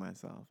look at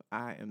myself.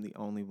 I am the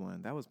only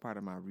one. That was part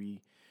of my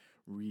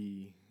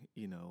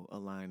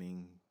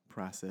aligning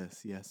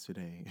process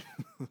yesterday.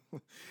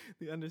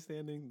 The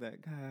understanding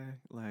that, guy,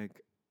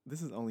 like,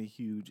 this is only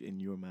huge in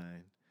your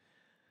mind,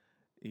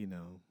 you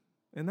know,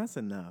 and that's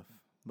enough.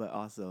 But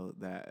also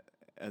that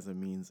as a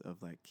means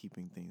of like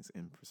keeping things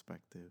in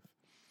perspective,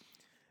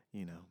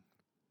 you know.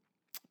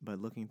 But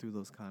looking through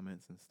those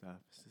comments and stuff,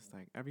 it's just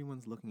like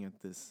everyone's looking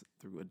at this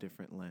through a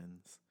different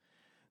lens.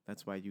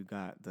 That's why you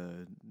got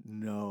the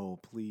no,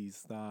 please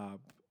stop,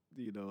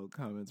 you know,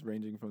 comments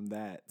ranging from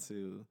that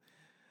to,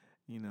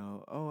 you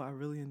know, oh, I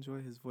really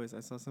enjoy his voice.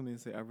 I saw somebody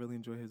say, I really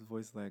enjoy his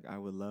voice. Like, I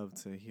would love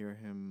to hear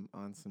him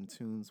on some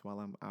tunes while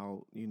I'm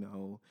out, you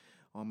know,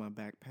 on my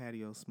back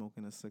patio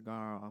smoking a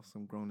cigar off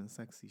some Grown and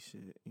Sexy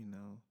shit, you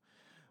know.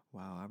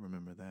 Wow, I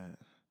remember that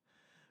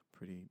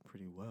pretty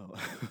well.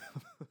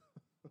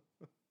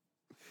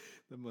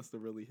 That must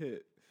have really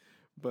hit.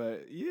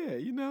 But yeah,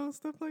 you know,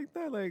 stuff like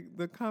that. Like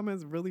the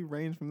comments really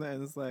range from that.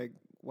 And it's like,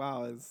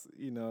 wow, it's,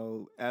 you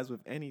know, as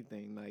with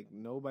anything, like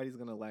nobody's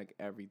going to like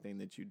everything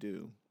that you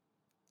do.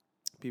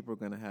 People are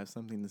going to have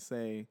something to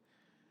say,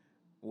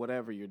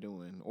 whatever you're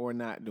doing or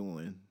not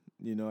doing.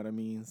 You know what I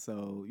mean?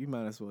 So you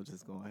might as well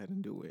just go ahead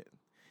and do it.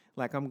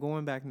 Like I'm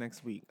going back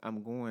next week.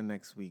 I'm going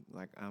next week.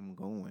 Like I'm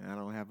going. I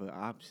don't have an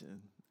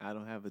option. I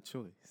don't have a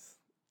choice.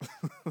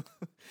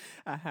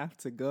 I have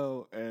to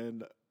go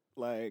and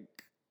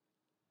like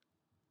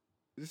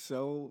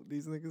show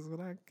these niggas what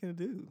I can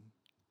do,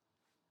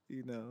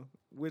 you know,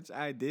 which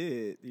I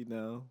did, you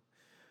know,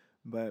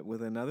 but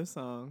with another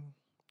song.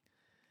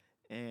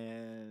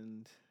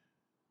 And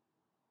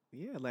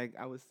yeah, like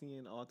I was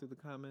seeing all through the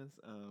comments,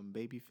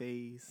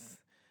 Babyface,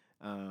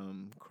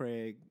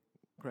 Craig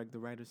the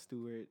writer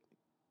Stewart,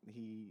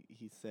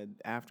 he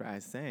said after I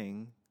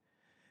sang,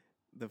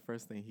 the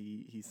first thing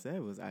he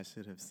said was I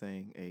should have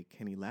sang a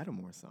Kenny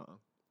Lattimore song.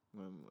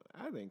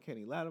 I think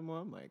Kenny Lattimore,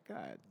 I'm like,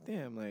 God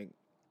damn, like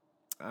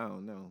I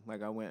don't know.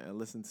 Like I went and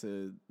listened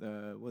to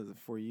what is it,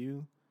 For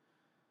You?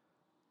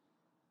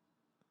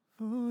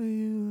 For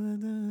you.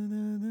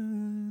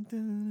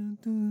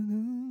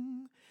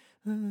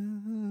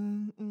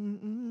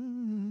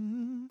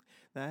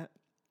 That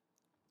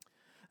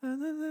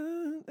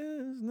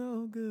there's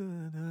no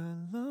good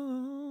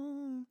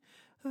alone.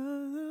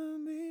 I'll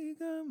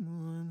become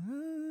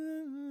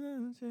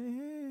one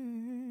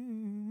change.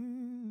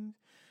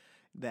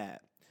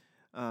 That.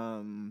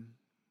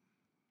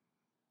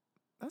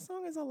 That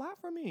song is a lot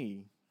for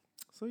me.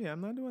 So yeah,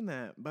 I'm not doing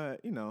that.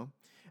 But you know,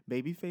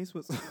 Babyface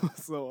was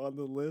also on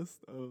the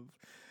list of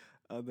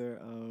other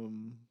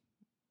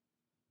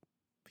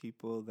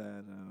people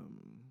that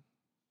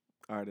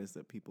artists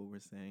that people were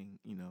saying,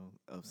 you know,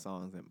 of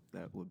songs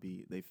that would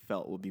be they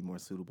felt would be more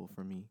suitable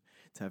for me.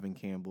 Tevin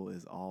Campbell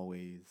is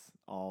always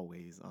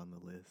on the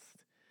list.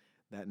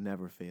 That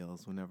never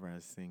fails. Whenever I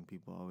sing,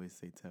 people always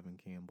say Tevin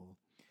Campbell,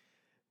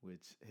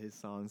 which his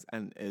songs,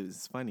 and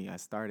it's funny. I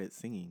started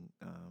singing.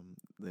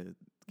 The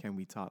 "Can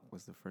We Talk"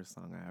 was the first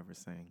song I ever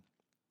sang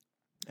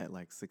at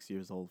like 6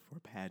 years old for a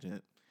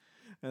pageant,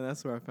 and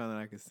that's where I found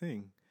out I could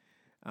sing.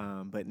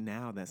 But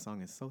now that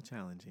song is so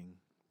challenging.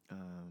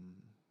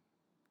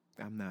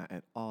 I'm not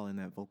at all in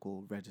that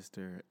vocal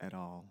register at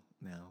all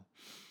now.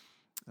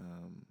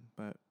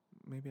 But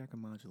maybe I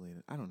can modulate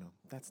it. I don't know.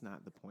 That's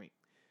not the point.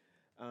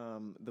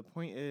 The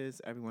point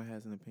is everyone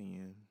has an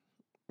opinion.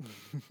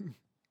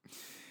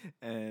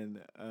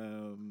 And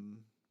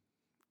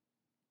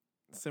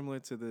similar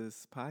to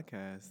this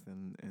podcast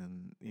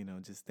and you know,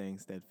 just staying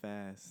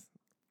steadfast,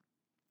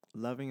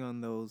 loving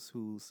on those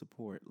who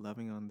support,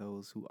 loving on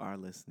those who are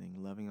listening,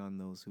 loving on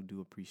those who do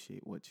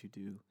appreciate what you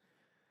do,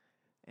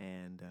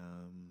 and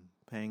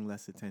paying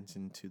less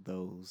attention to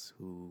those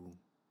who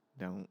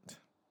don't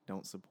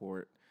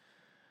support,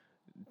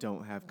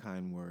 don't have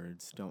kind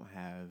words, don't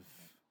have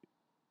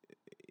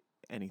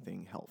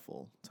anything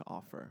helpful to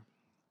offer.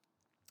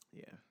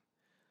 Yeah.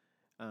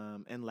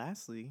 And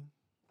lastly,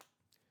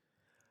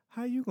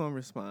 how are you going to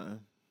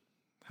respond?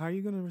 How are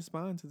you going to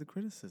respond to the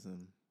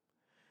criticism?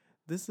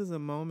 This is a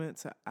moment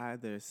to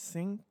either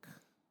sink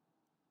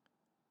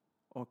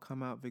or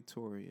come out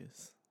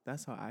victorious.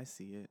 That's how I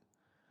see it.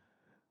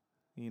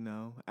 You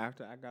know,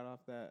 after I got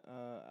off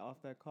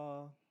that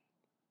call,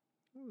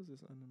 what was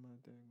this under my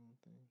daggone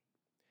thing?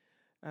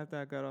 After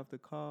I got off the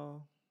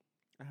call,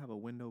 I have a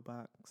window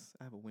box.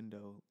 I have a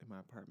window in my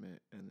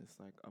apartment, and it's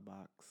like a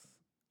box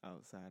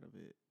outside of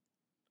it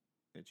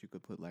that you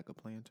could put like a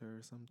planter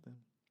or something.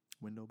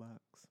 Window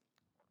box.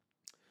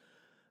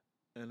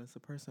 And it's a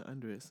person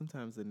under it.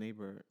 Sometimes the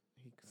neighbor,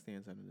 he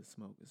stands under the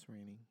smoke. It's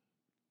raining.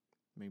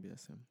 Maybe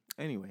that's him.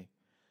 Anyway,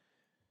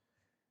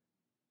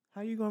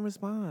 how you gonna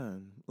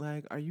respond?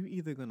 Like, are you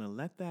either gonna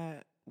let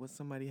that, what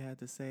somebody had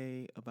to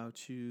say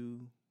about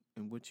you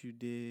and what you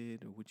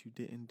did or what you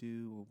didn't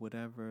do or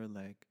whatever,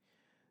 like,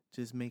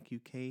 just make you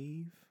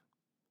cave?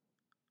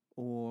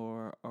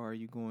 Or are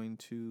you going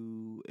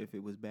to, if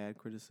it was bad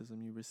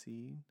criticism you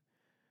received,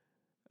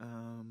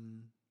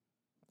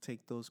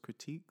 take those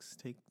critiques,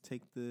 take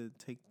the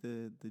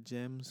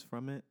gems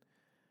from it,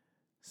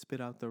 spit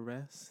out the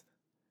rest,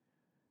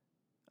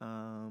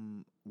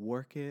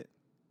 work it,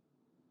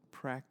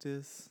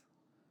 practice,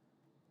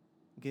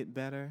 get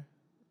better,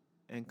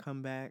 and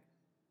come back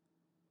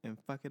and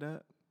fuck it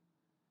up?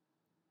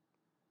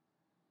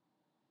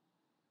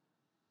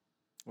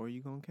 Or are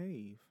you gonna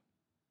cave?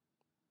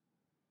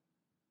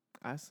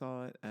 I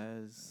saw it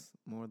as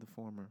more the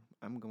former.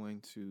 I'm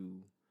going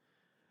to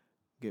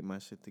get my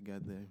shit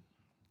together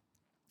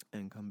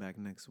and come back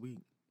next week.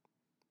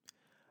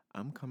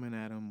 I'm coming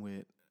at them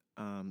with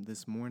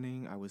this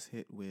morning I was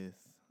hit with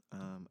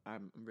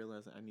I'm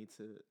realizing I need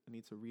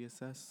to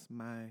reassess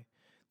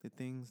the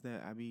things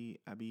that I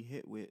be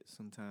hit with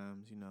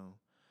sometimes, you know,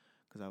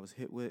 because I was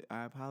hit with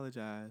I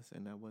apologize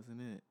and that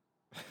wasn't it.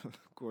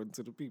 According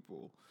to the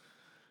people,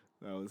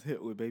 I was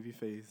hit with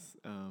Babyface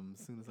as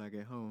soon as I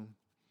get home.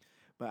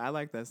 But I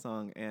like that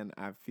song and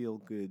I feel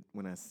good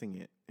when I sing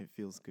it. It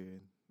feels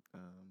good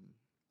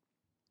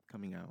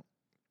coming out.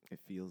 It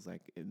feels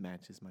like it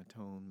matches my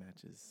tone,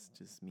 matches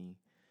just me.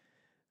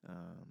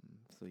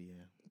 So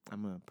yeah,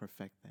 I'm gonna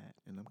perfect that,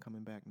 and I'm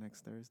coming back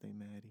next Thursday,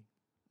 Maddie.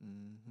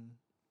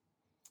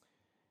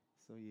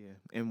 So yeah,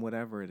 and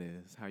whatever it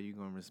is, how you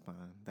gonna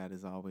respond? That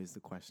is always the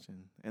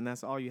question, and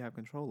that's all you have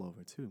control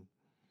over too.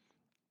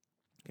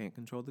 Can't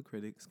control the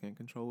critics, can't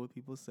control what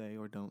people say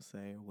or don't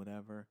say or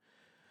whatever.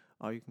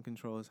 All you can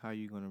control is how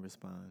you're gonna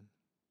respond.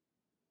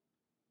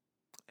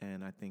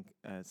 And I think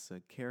as a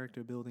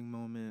character building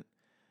moment,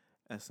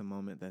 as a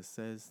moment that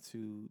says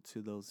to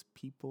those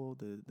people,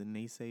 the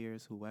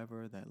naysayers,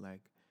 whoever, that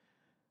like,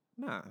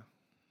 nah,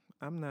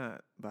 I'm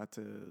not about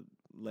to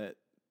let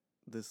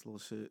this little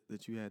shit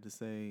that you had to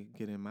say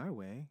get in my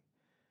way.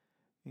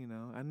 You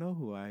know, I know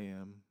who I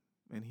am,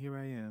 and here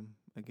I am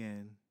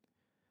again.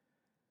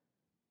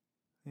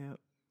 Yep.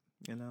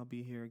 And I'll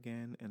be here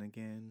again and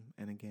again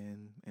and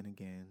again and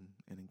again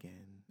and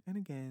again and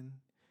again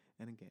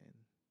and again.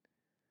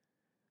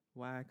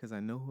 Why? Because I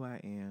know who I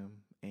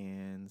am,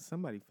 and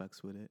somebody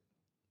fucks with it.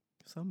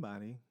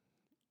 Somebody.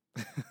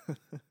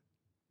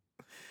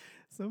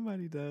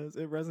 Somebody does.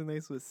 It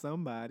resonates with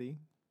somebody.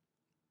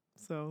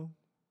 So,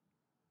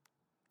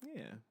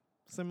 yeah.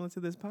 Similar to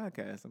this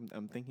podcast.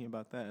 I'm thinking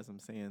about that as I'm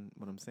saying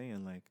what I'm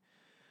saying. Like,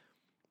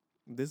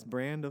 this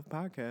brand of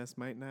podcast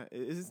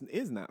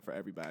is not for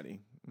everybody.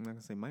 I'm not going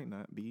to say might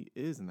not be,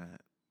 is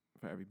not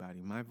for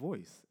everybody. My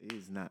voice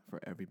is not for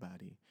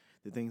everybody.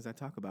 The things I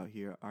talk about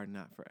here are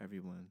not for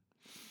everyone.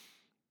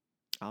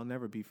 I'll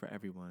never be for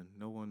everyone.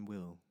 No one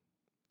will.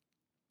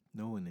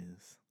 No one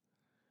is.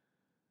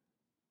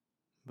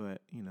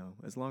 But, you know,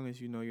 as long as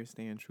you know you're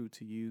staying true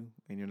to you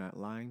and you're not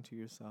lying to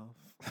yourself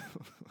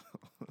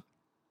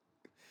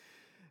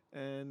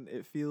and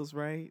it feels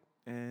right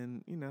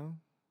and, you know,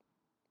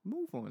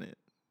 move on it.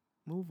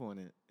 Move on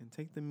it and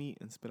take the meat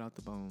and spit out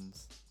the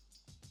bones.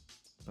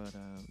 But,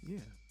 yeah.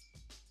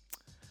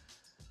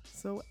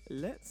 So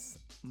let's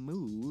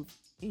move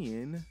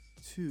in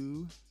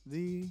to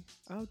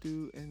I'll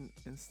do an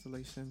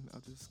installation.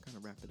 I'll just kind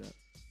of wrap it up.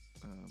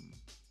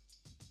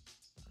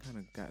 Kind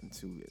of got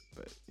into it,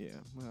 but yeah,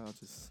 well, I'll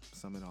just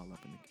sum it all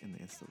up in the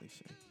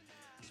installation.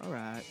 All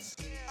right.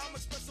 I'm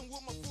expressing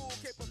with my full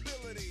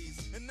capabilities,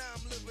 and now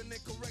I'm living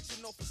in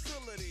correctional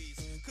facilities.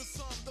 Cause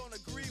some don't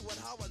agree with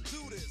how I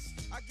do this.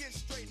 I get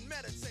straight and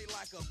meditate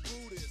like a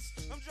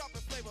Buddhist. I'm dropping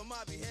flavor,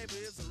 my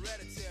behavior is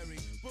hereditary,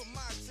 but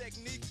my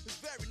technique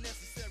is very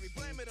necessary.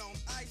 Blame it on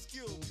Ice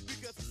Cube,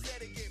 because he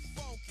said it get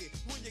funky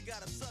when you got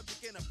a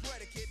subject and a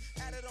predicate.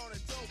 Add it on a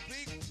dope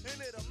beat, and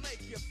it'll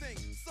make you think.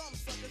 Some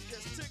suckers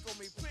just tickle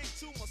me pink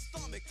to my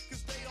stomach,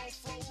 cause they don't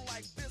flow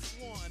like this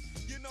one.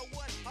 You know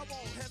what? I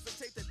won't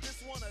hesitate to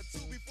diss one or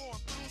two before I'm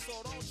through, so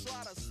don't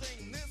try to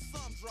sing this.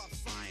 Some drop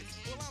science,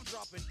 well I'm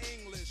dropping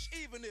English,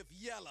 even if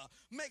Yella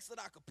makes it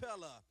a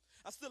cappella.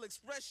 I still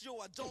express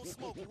I don't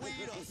smoke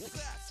weed or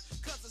sex,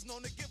 cause it's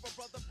known to give a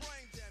brother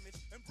brain damage.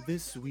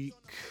 This week,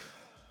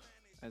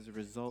 as a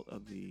result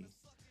of the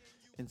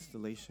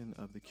installation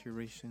of the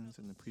curations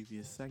in the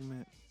previous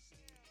segment,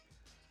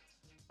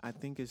 I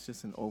think it's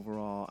just an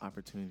overall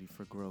opportunity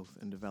for growth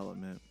and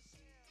development.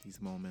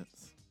 These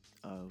moments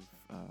of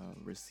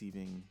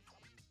receiving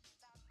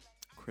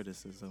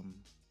criticism.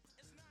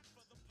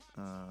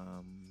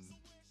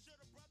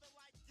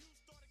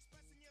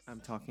 I'm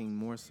talking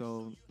more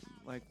so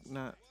like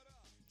not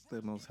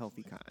the most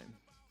healthy kind.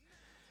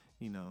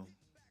 You know,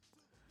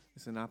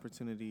 it's an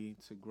opportunity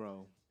to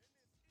grow,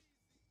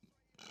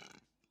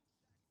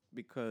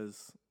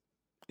 because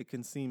it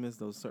can seem as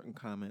though certain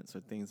comments or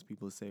things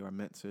people say are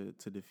meant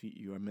to defeat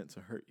you, or meant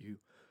to hurt you,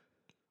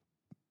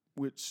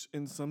 which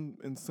in some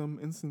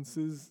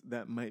instances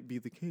that might be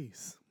the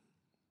case.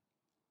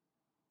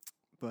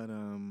 But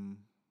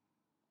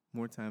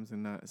more times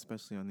than not,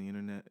 especially on the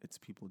internet,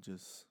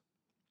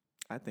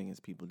 I think it's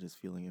people just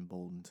feeling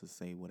emboldened to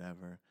say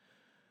whatever.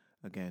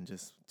 Again,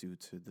 just due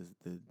to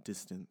the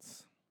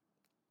distance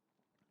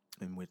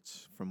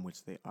from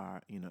which they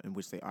are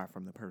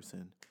from the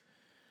person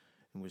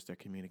in which they're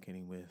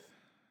communicating with.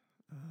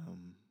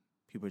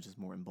 People are just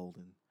more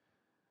emboldened.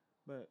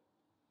 But,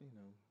 you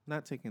know,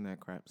 not taking that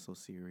crap so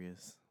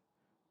serious.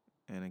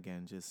 And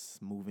again,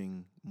 just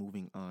moving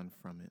on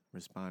from it,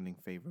 responding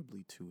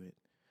favorably to it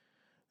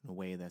in a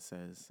way that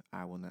says,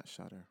 I will not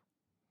shudder.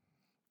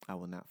 I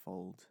will not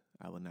fold.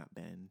 I will not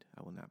bend.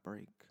 I will not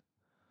break.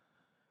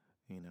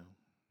 You know,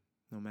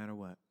 no matter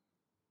what.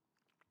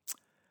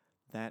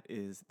 That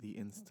is the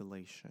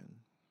installation.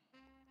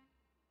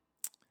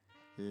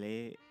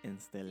 Les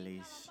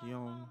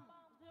installations.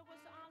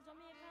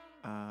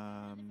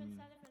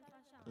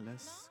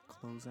 Let's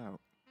close out.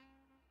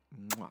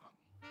 Mwah.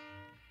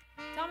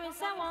 Tell me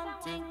say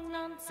one thing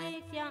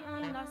Nancy can't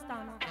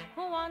understand.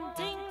 One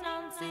thing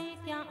Nancy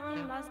can't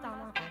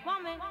understand.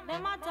 What make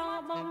them a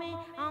talk about me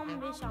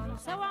ambition?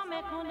 Say what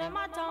make them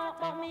a talk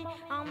about me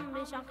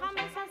ambition? Come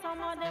and say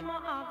some of them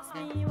a ask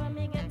me where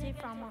me get it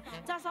from.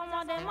 Just some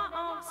of them a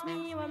ask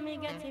me where me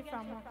get it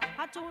from.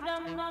 I told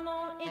them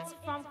no, it's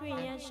from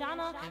creation.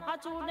 I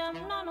told them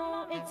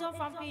no, it's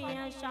from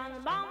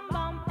creation. Bam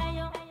bam, hey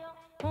yo,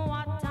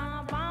 what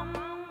a bam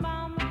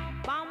bam,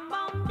 bam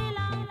bam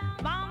dilang,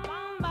 bam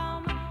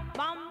bam,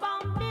 bam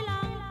bam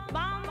dilang,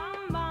 bam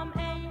bam,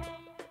 hey,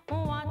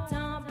 what a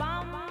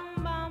bam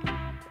bam,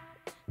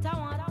 ta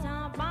what a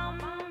bam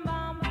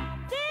bam.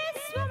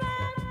 This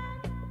woman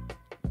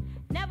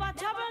never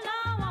trouble no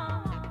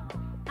one.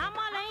 I'm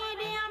a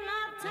lady, I'm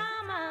not a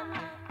man.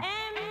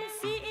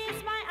 MC is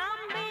my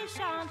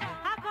ambition.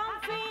 I come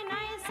free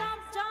nice of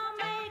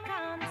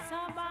Jamaican, so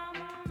bam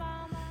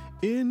bam.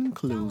 In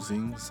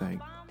closing,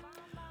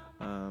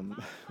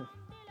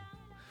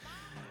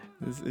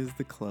 this is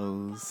the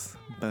close,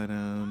 but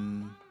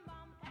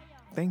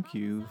thank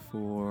you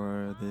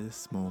for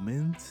this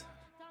moment.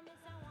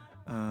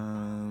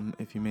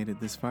 If you made it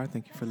this far,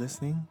 thank you for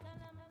listening.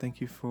 Thank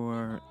you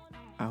for,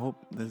 I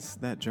hope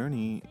that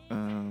journey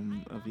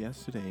of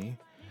yesterday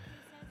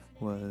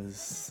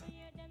was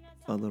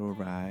a little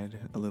ride,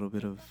 a little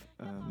bit of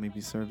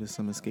maybe served as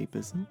some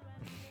escapism.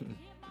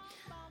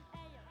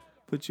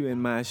 Put you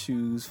in my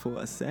shoes for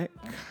a sec.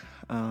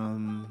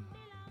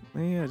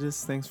 Yeah,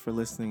 just thanks for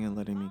listening and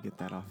letting me get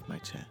that off my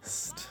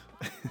chest.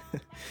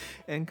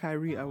 And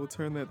Kyrie, I will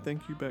turn that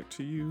thank you back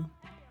to you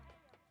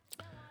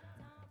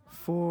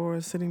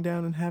for sitting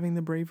down and having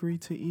the bravery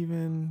to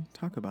even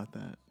talk about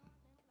that.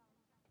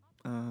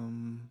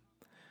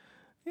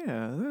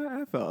 Yeah,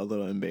 I felt a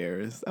little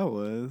embarrassed. I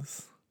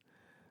was.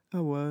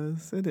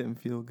 It didn't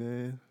feel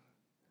good.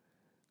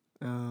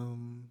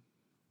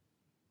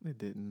 It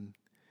didn't.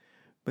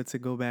 But to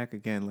go back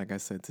again, like I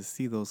said, to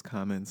see those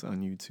comments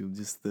on YouTube,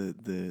 just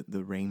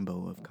the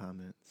rainbow of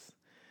comments,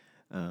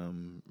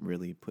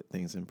 really put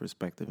things in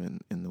perspective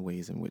in the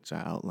ways in which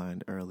I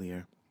outlined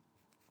earlier.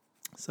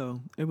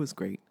 So it was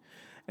great.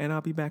 And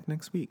I'll be back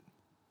next week.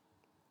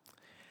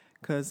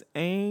 'Cause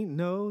ain't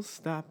no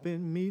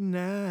stopping me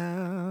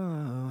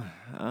now.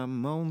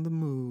 I'm on the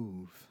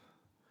move.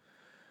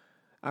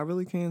 I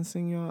really can't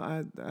sing,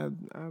 y'all.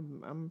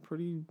 I'm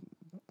pretty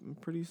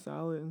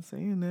solid in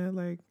saying that.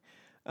 Like,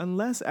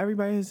 unless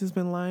everybody has just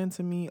been lying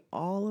to me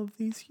all of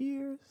these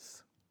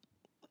years,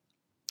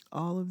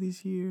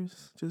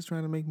 just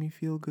trying to make me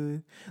feel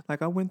good.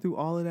 Like, I went through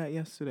all of that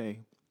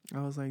yesterday.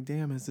 I was like,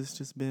 damn, has this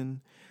just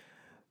been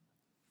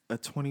a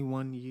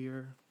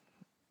 21-year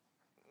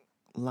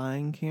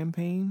lying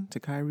campaign to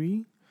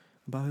Kyrie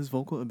about his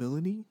vocal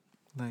ability?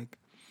 Like,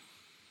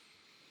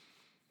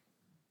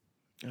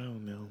 I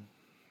don't know.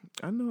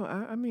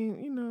 I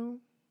mean, you know,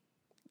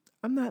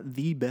 I'm not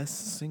the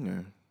best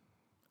singer.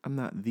 I'm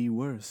not the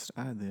worst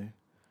either.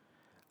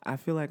 I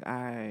feel like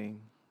I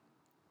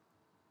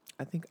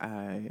think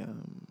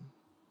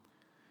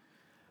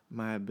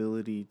my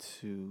ability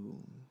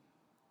to,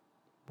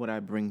 what I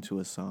bring to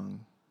a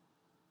song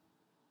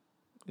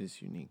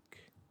is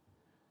unique.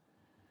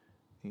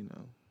 You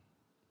know,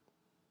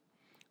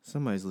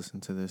 somebody's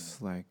listening to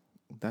this like,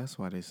 that's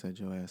why they said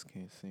your ass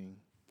can't sing.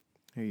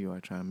 Here you are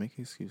trying to make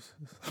excuses.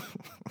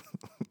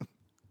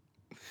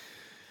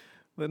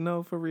 But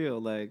no, for real,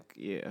 like,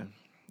 yeah.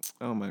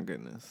 Oh my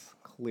goodness.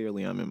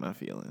 Clearly I'm in my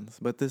feelings.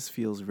 But this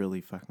feels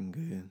really fucking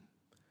good.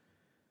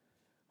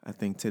 I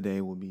think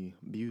today will be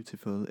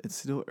beautiful. It's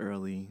still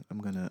early. I'm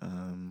going to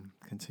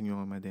continue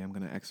on my day. I'm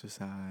going to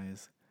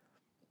exercise.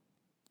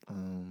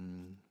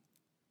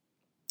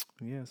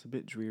 Yeah, it's a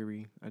bit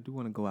dreary. I do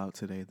want to go out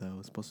today, though.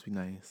 It's supposed to be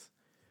nice.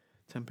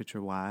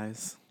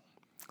 Temperature-wise.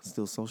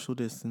 Still social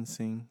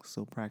distancing.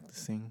 Still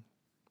practicing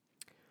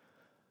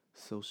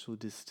social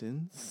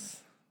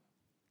distance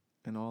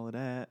and all of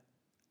that.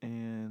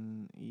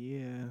 And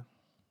yeah,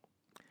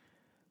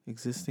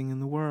 existing in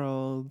the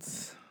world.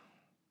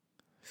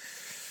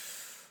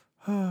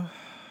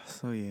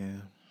 So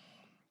yeah,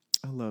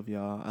 I love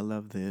y'all. I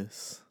love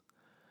this.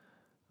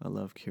 I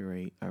love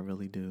Curate. I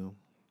really do.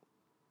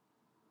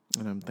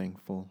 And I'm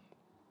thankful.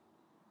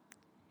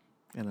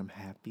 And I'm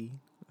happy.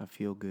 I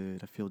feel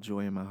good. I feel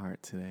joy in my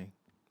heart today.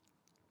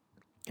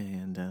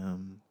 And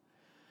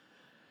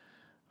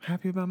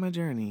happy about my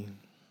journey.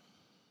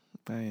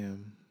 I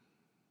am.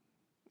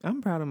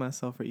 I'm proud of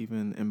myself for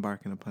even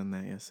embarking upon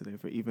that yesterday,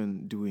 for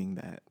even doing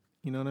that.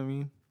 You know what I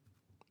mean?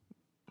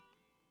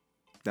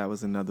 That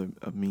was another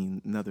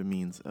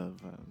means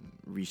of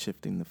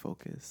reshifting the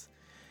focus.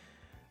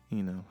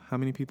 You know, how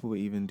many people would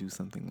even do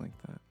something like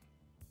that?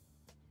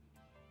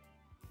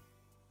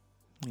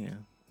 Yeah,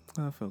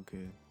 I felt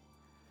good.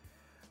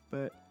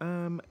 But,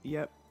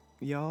 yep,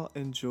 y'all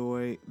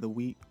enjoy the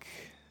week.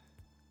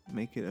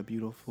 Make it a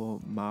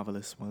beautiful,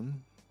 marvelous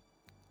one.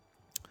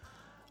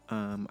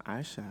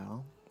 I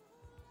shall.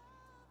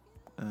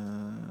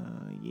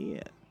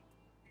 Yeah.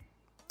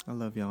 I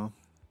love y'all.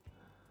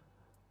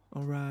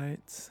 All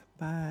right.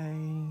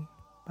 Bye.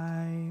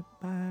 Bye.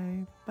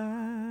 Bye.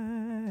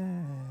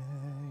 Bye.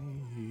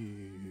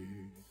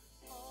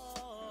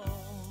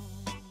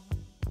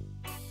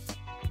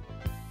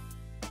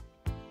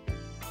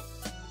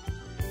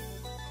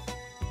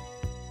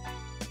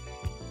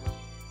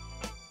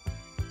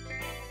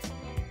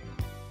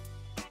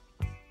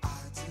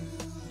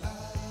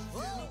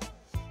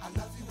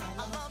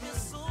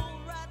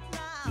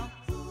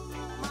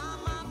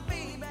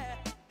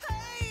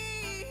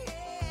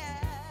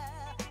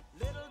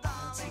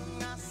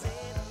 I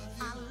said,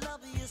 I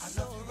love you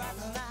so right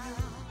now.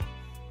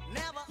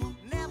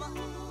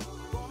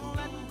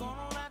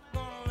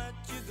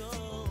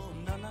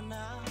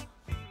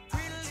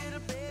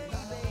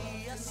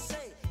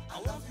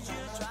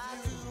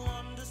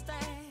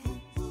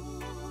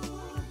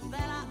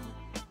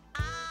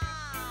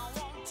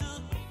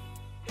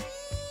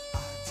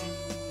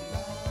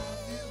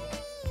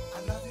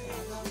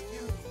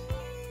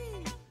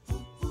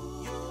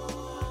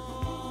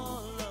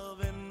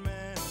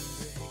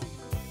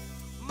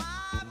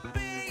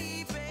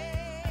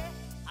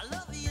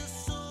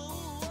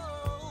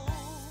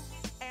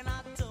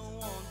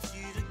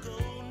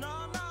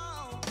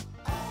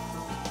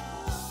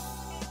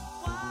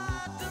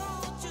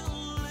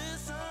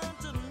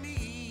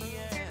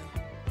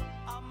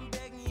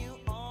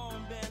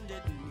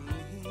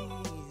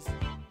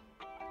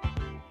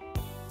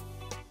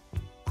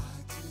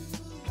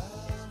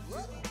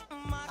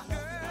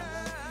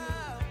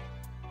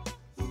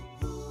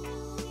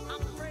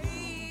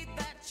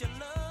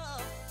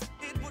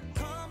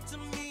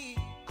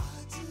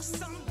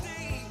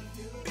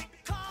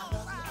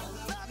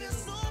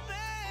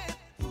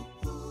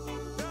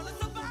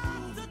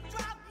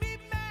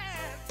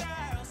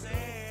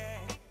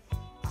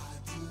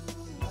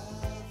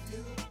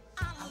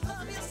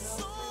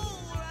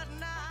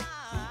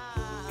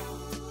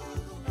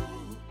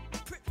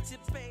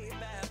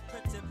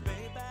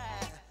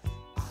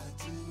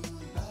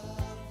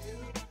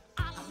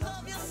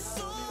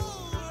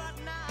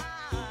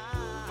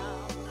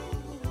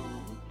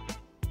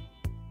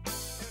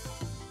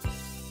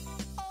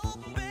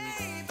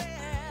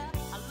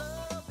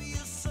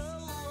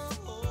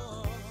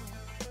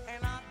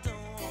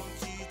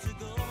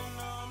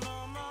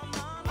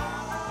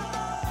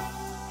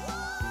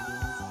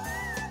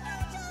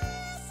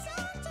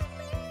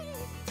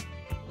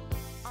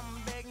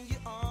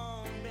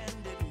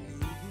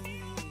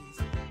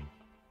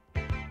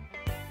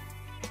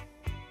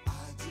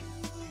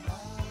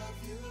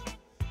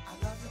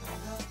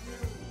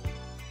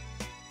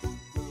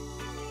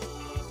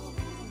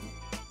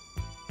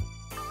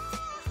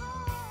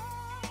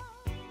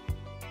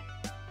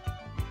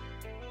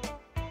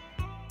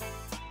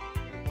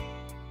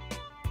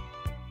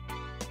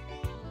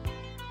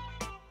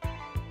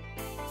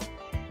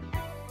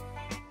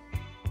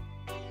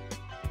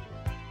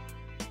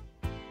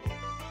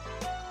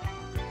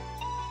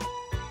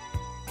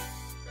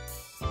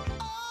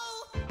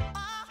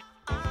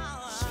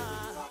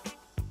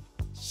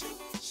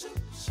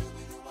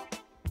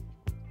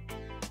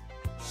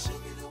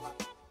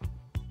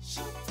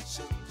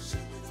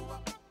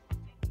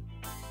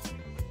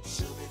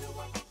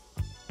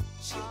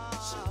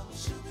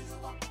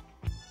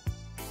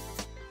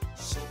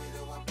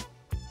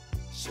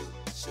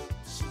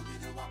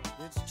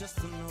 just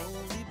an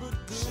oldie but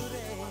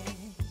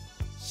goodie.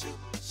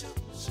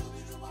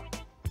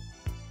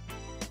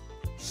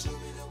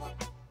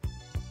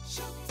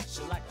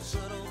 Like the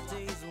good old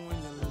days when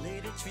your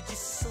lady treat you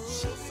so,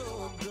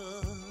 so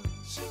good.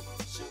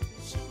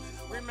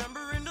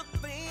 Remembering the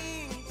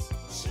things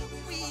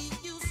we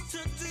used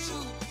to do,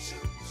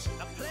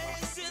 the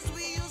places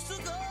we used to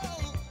go,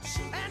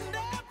 and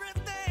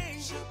everything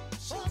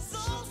was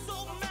so, so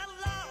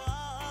mellow.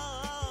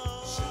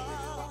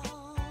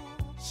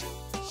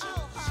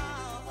 Oh,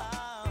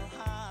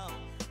 how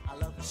I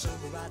love you so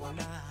right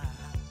now.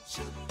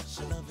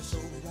 I love you so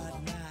right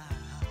now.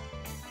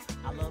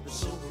 I love you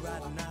so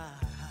right now.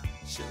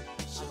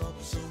 I love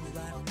you so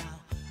right now.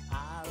 I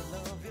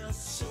love you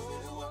so.